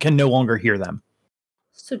can no longer hear them.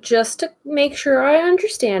 So just to make sure I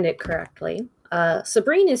understand it correctly,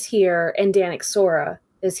 Sabrine is here and Danik Sora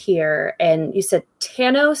is here, and you said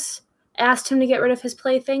Tanos asked him to get rid of his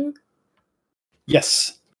plaything?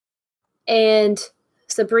 Yes. And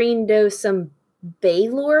Sabrine knows some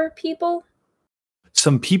Baylor people?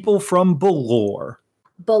 Some people from Baylor.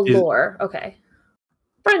 Baylor, okay.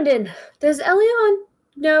 Brendan, does Elion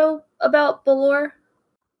know about Baylor?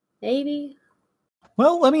 Maybe?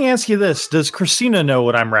 Well, let me ask you this. Does Christina know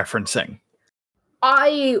what I'm referencing?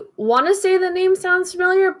 I want to say the name sounds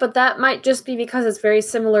familiar, but that might just be because it's very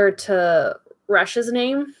similar to Resh's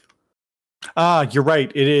name. You're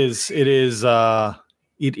right. It is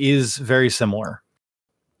very similar.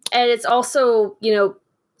 And it's also,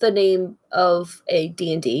 the name of a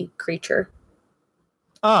D&D creature.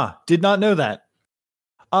 Did not know that.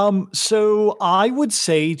 So I would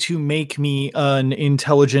say to make me an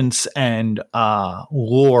intelligence and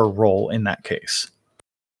lore roll in that case.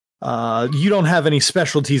 You don't have any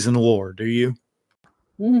specialties in lore, do you?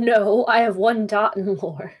 No, I have 1 dot in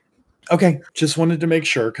lore. Okay, just wanted to make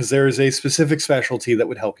sure, because there is a specific specialty that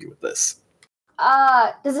would help you with this.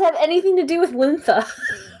 Does it have anything to do with Lyntha?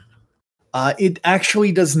 It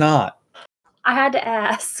actually does not. I had to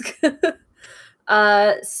ask.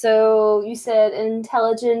 So you said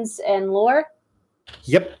intelligence and lore?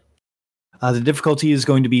 Yep. The difficulty is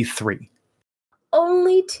going to be 3.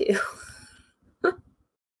 Only 2.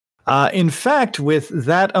 In fact, with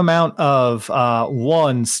that amount of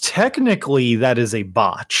ones, technically that is a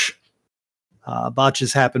botch.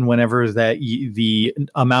 Botches happen whenever the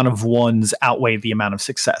amount of ones outweigh the amount of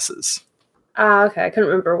successes. Okay, I couldn't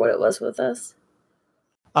remember what it was with this.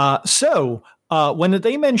 So when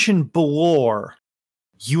they mention Baylor,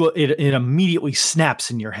 it immediately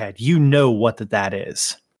snaps in your head. You know what that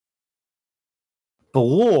is.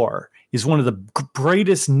 Balor is one of the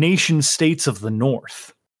greatest nation states of the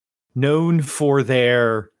North, known for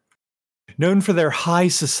their high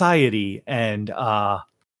society and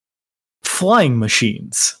flying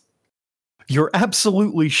machines. You're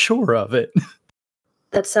absolutely sure of it.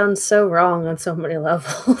 That sounds so wrong on so many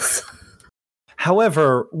levels.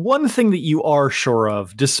 However, one thing that you are sure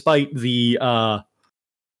of, despite the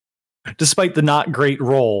not great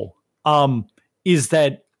roll, is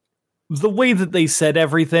that the way that they said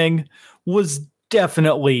everything was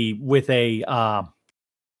definitely with a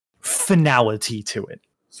finality to it.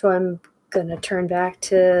 So I'm gonna turn back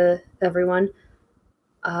to everyone.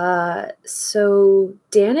 So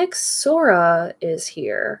Danik Sora is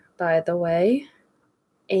here, by the way,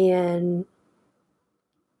 and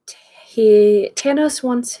Tanos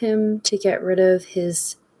wants him to get rid of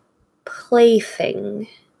his plaything.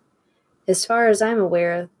 As far as I'm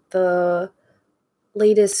aware, the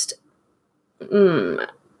latest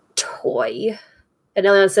toy, and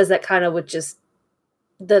Elion says that kind of with just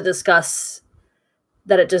the disgust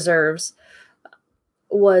that it deserves,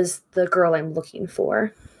 was the girl I'm looking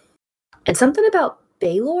for. And something about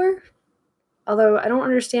Balor? Although I don't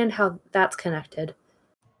understand how that's connected.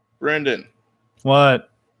 Brendan, What?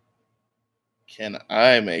 can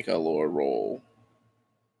I make a lore roll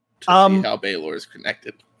to see how Balor is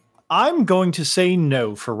connected? I'm going to say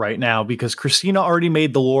no for right now because Christina already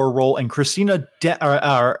made the lore roll, and Elion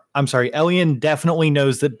definitely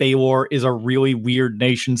knows that Balor is a really weird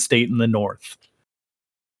nation state in the North.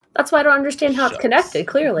 That's why I don't understand how it's connected,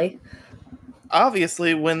 clearly.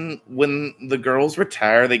 Obviously, when the girls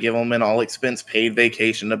retire, they give them an all-expense-paid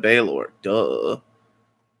vacation to Balor. Duh.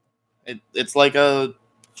 It's like a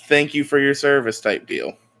thank you for your service type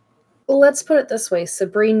deal. Well, let's put it this way.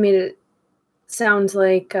 Sabrine made it sound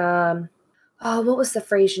like, what was the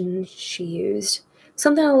phrase she used?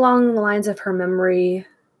 Something along the lines of her memory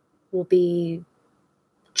will be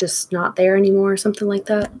just not there anymore, something like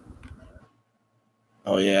that.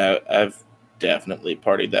 Oh yeah, I've definitely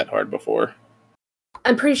partied that hard before.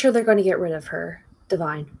 I'm pretty sure they're going to get rid of her,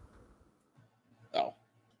 Divine. Oh.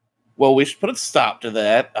 Well, we should put a stop to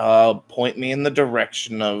that. Point me in the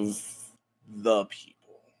direction of the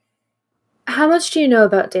people. How much do you know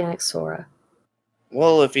about Danik Sora?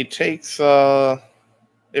 Well, if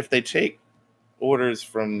they take orders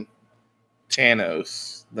from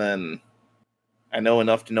Tanos, then I know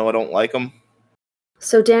enough to know I don't like them.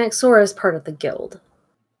 So Danik Sora is part of the guild.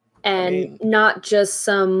 And not just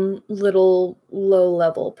some little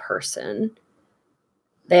low-level person.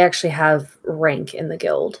 They actually have rank in the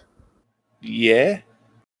guild. Yeah?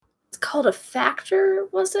 It's called a factor,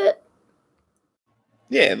 was it?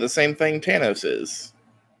 Yeah, the same thing Tanos is.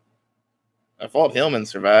 I fought him and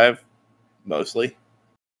survived, mostly.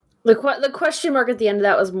 The question mark at the end of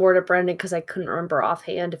that was more to Brendan because I couldn't remember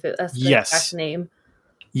offhand if that's the exact name.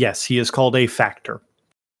 Yes, he is called a factor.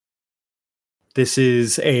 This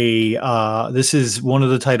is one of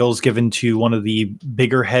the titles given to one of the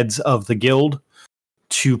bigger heads of the guild.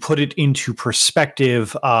 To put it into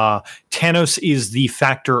perspective, Tanos is the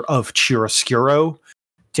factor of Chiaroscuro.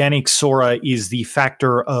 Danik Sora is the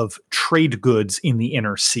factor of trade goods in the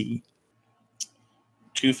Inner Sea.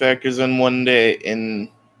 2 factors in one day in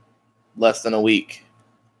less than a week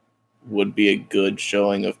would be a good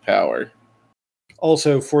showing of power.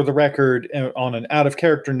 Also, for the record, on an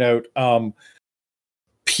out-of-character note,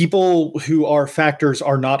 people who are factors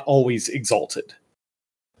are not always exalted.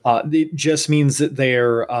 It just means that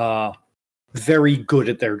they're very good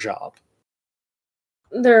at their job.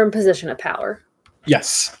 They're in position of power.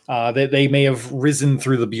 Yes. They may have risen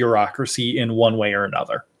through the bureaucracy in one way or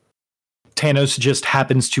another. Tanos just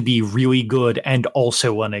happens to be really good and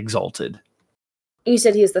also unexalted. You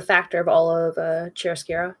said he is the factor of all of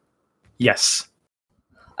Chiaroscuro? Yes.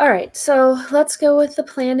 Alright, so let's go with the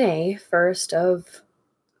plan A first of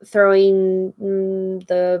throwing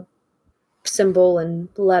the symbol and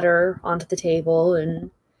letter onto the table and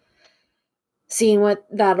seeing what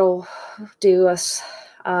that'll do us.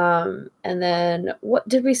 And then, what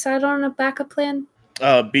did we decide on a backup plan?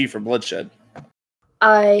 B for bloodshed.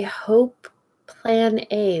 I hope plan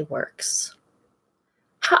A works.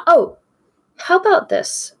 How about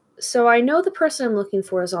this? So I know the person I'm looking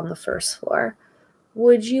for is on the first floor.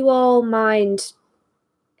 Would you all mind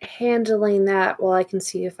handling that while I can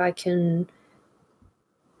see if I can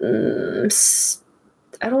I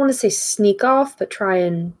don't want to say sneak off, but try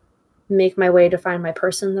and make my way to find my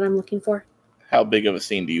person that I'm looking for? How big of a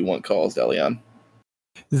scene do you want caused, Elion?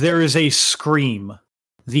 There is a scream.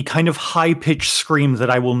 The kind of high-pitched scream that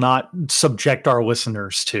I will not subject our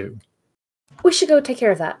listeners to. We should go take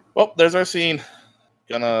care of that. Well, there's our scene.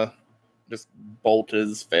 Gonna just bolt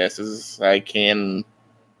as fast as I can,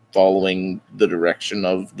 following the direction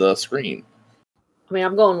of the scream. I mean,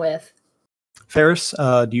 I'm going with. Ferris,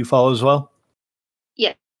 do you follow as well?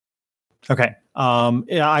 Yeah. Okay.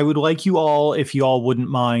 Yeah, I would like you all, if you all wouldn't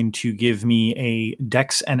mind, to give me a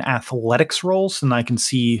Dex and Athletics roll so then I can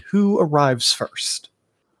see who arrives first.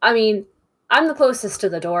 I mean, I'm the closest to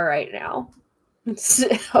the door right now.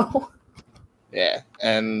 So. Yeah,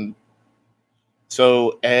 and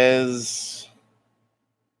so as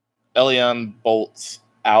Elion bolts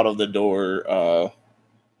out of the door,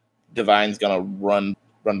 Divine's gonna run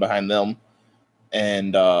behind them,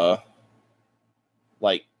 and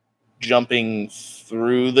like jumping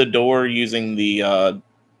through the door using the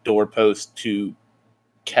doorpost to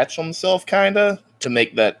catch himself, kinda to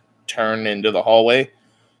make that turn into the hallway.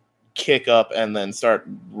 Kick up and then start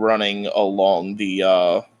running along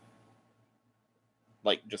the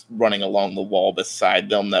like just running along the wall beside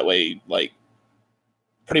them. That way, like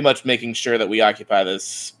pretty much making sure that we occupy this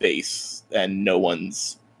space and no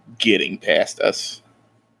one's getting past us.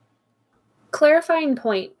 Clarifying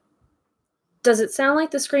point. Does it sound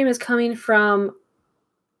like the scream is coming from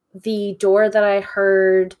the door that I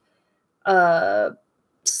heard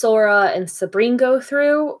Sora and Sabrine go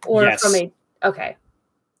through? Or Yes. from a... Okay.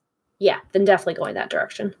 Yeah, then definitely going that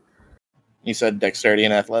direction. You said dexterity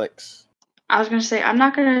and athletics. I was gonna say I'm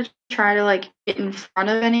not gonna try to like get in front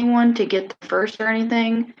of anyone to get the first or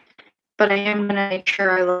anything, but I am gonna make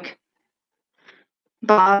sure I like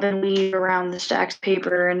bob and weave around the stacks of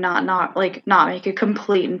paper and not make a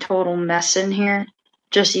complete and total mess in here.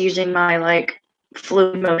 Just using my like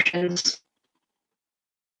fluid motions.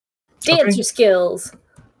 Dance Okay. your skills.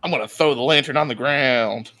 I'm gonna throw the lantern on the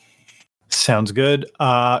ground. Sounds good.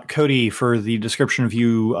 Cody, for the description of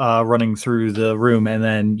you running through the room and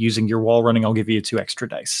then using your wall running, I'll give you 2 extra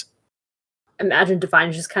dice. Imagine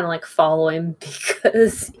Divine just kind of like following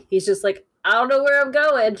because he's just like, I don't know where I'm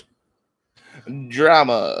going.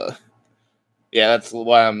 Drama. Yeah, that's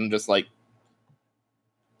why I'm just like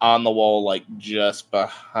on the wall, like just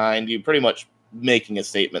behind you, pretty much making a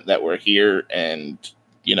statement that we're here and,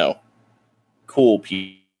 you know, cool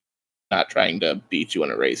people, not trying to beat you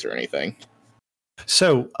in a race or anything.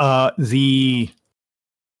 So the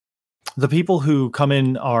people who come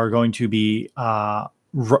in are going to be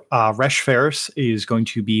Resh Ferris is going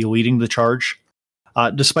to be leading the charge.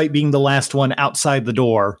 Despite being the last one outside the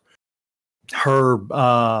door, her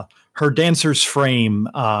dancer's frame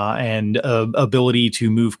and ability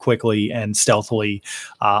to move quickly and stealthily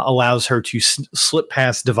allows her to slip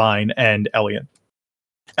past Divine and Elion.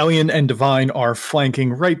 Elion and Divine are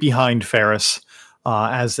flanking right behind Ferris.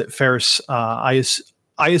 As that Ferris, I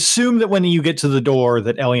assume that when you get to the door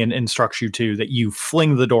that Elion instructs you to, that you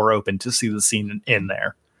fling the door open to see the scene in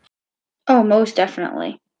there. Oh, most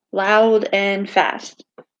definitely. Loud and fast.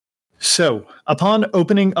 So, upon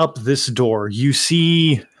opening up this door, you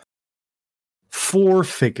see 4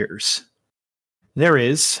 figures. There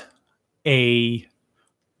is a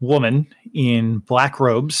woman in black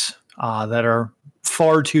robes that are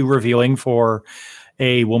far too revealing for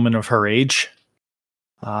a woman of her age.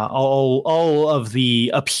 All of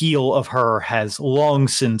the appeal of her has long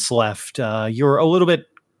since left. You're a little bit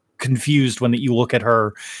confused when you look at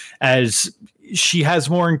her, as she has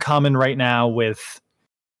more in common right now with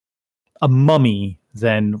a mummy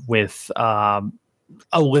than with a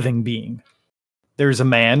living being. There's a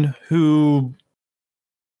man who,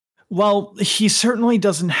 well, he certainly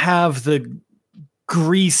doesn't have the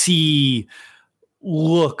greasy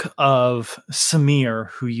look of Samir,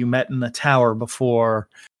 who you met in the tower before.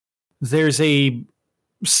 There's a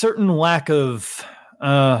certain lack of,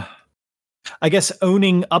 I guess,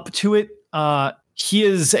 owning up to it. He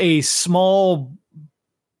is a small,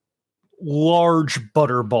 large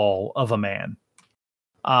butterball of a man.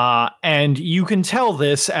 And you can tell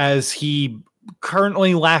this as he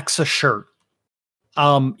currently lacks a shirt.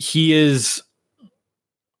 He is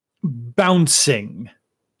bouncing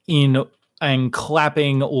in and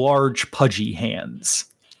clapping large pudgy hands.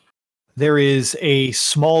 There is a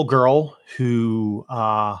small girl who,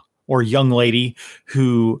 or young lady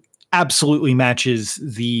who absolutely matches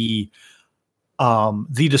the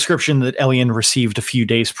description that Elion received a few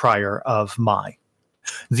days prior of Mai,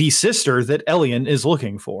 the sister that Elion is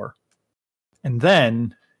looking for. And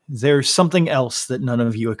then there's something else that none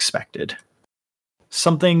of you expected.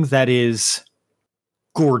 Something that is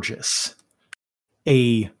gorgeous.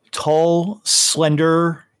 A tall,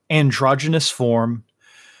 slender, androgynous form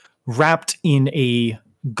wrapped in a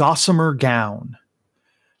gossamer gown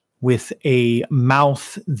with a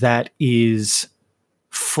mouth that is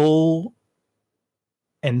full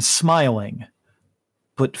and smiling,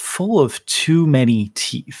 but full of too many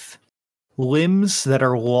teeth. Limbs that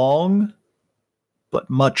are long,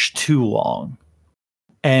 but much too long.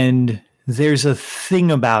 And there's a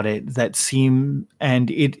thing about it that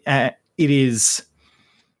it is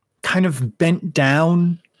kind of bent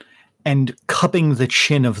down and cupping the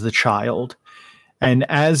chin of the child. And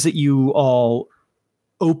as you all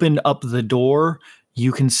open up the door,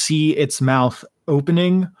 you can see its mouth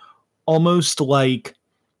opening almost like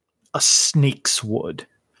a snake's would,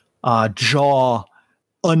 jaw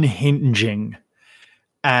unhinging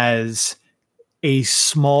as a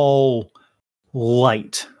small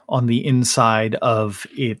light on the inside of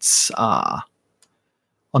its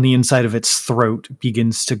throat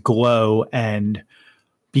begins to glow and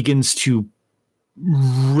begins to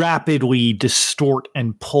rapidly distort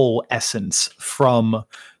and pull essence from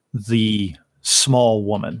the small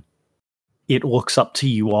woman. It looks up to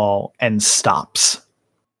you all and stops.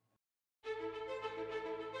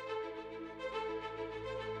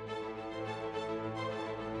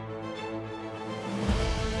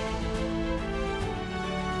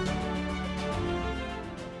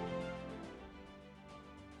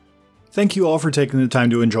 Thank you all for taking the time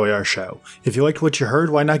to enjoy our show. If you liked what you heard,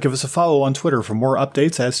 why not give us a follow on Twitter for more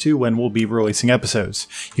updates as to when we'll be releasing episodes.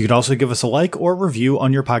 You can also give us a like or review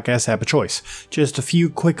on your podcast app of choice. Just a few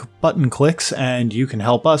quick button clicks and you can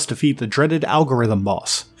help us defeat the dreaded algorithm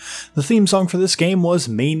boss. The theme song for this game was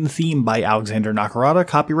Main Theme by Alexander Nakarada,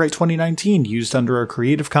 copyright 2019, used under a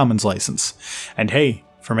Creative Commons license. And hey,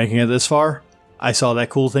 for making it this far, I saw that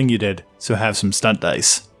cool thing you did, so have some stunt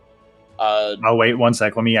dice. Oh, wait 1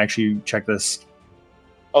 sec. Let me actually check this.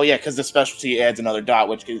 Oh, yeah, because the specialty adds another dot,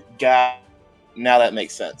 which now that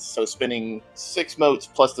makes sense. So spending 6 motes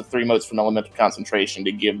plus the 3 motes from elemental concentration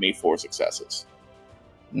to give me 4 successes.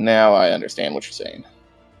 Now I understand what you're saying.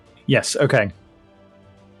 Yes, okay.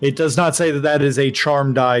 It does not say that is a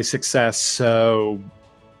charm die success, so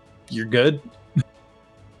you're good?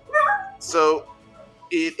 So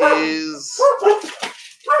it is...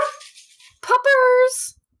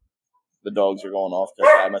 Puppers! The dogs are going off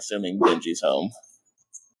because I'm assuming Benji's home.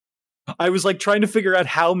 I was like trying to figure out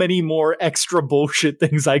how many more extra bullshit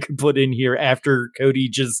things I could put in here after Cody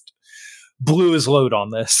just blew his load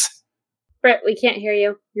on this. Brett, we can't hear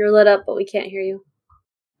you. You're lit up, but we can't hear you.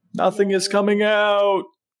 Nothing is coming out.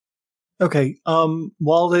 Okay,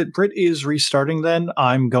 while Brit is restarting then,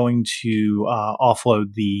 I'm going to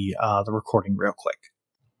offload the recording real quick.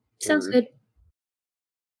 Sounds good.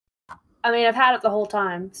 I mean, I've had it the whole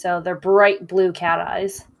time, so they're bright blue cat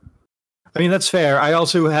eyes. I mean, that's fair. I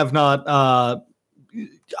also have not...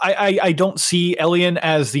 I don't see Elian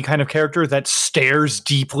as the kind of character that stares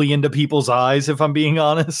deeply into people's eyes, if I'm being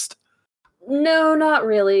honest. No, not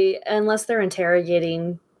really. Unless they're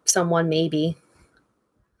interrogating someone, maybe.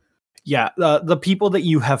 Yeah, the people that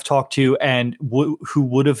you have talked to and who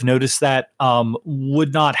would have noticed that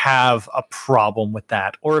would not have a problem with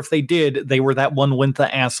that. Or if they did, they were that one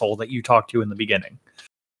Wintha asshole that you talked to in the beginning.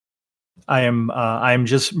 I am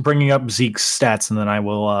just bringing up Zeke's stats, and then I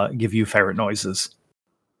will give you ferret noises.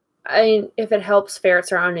 I mean, if it helps,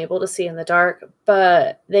 ferrets are unable to see in the dark,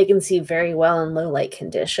 but they can see very well in low light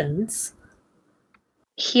conditions.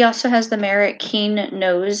 He also has the merit keen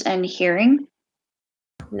nose and hearing.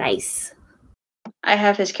 Nice. I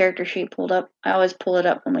have his character sheet pulled up. I always pull it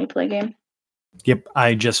up when we play a game. Yep,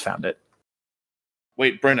 I just found it.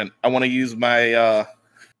 Wait, Brennan, I want to use my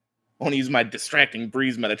distracting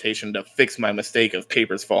breeze meditation to fix my mistake of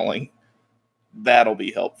papers falling. That'll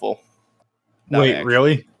be helpful. Wait,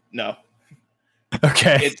 really? No.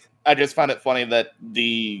 Okay. I just found it funny that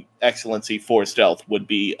the excellency for stealth would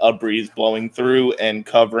be a breeze blowing through and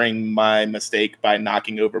covering my mistake by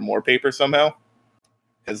knocking over more paper somehow.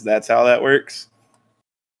 Because that's how that works.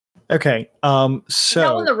 Okay, Not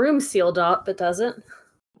so... when the room's sealed up, it doesn't.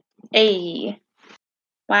 Hey.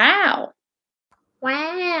 Wow.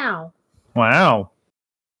 Wow. Wow.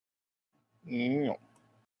 Mm.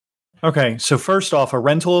 Okay, so first off, a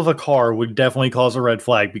rental of a car would definitely cause a red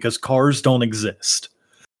flag because cars don't exist.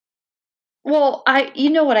 Well,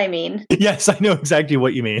 you know what I mean. Yes, I know exactly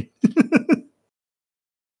what you mean.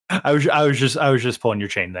 I was just pulling your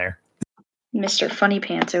chain there. Mr. Funny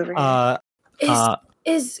Pants over here.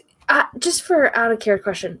 Is just for out of character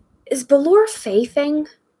question, is Balor Fae thing?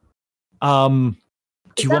 Do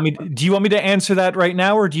you want me to answer that right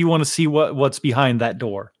now, or do you want to see what's behind that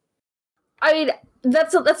door? I mean,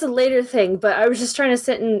 that's a later thing, but I was just trying to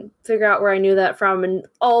sit and figure out where I knew that from, and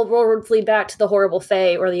all road would lead back to the horrible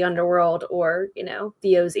Fae or the underworld or,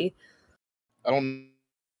 the OZ. I don't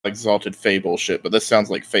exalted Fae bullshit, but this sounds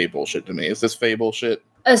like Fae bullshit to me. Is this Fae bullshit?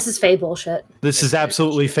 This is Faye bullshit. This is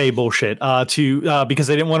absolutely Faye bullshit. Because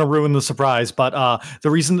I didn't want to ruin the surprise, but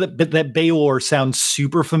the reason that Baylor sounds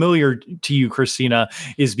super familiar to you, Christina,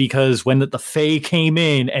 is because when the Fae came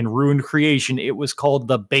in and ruined creation, it was called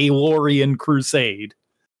the Baylorian Crusade.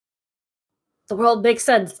 The world makes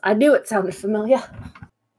sense. I knew it sounded familiar.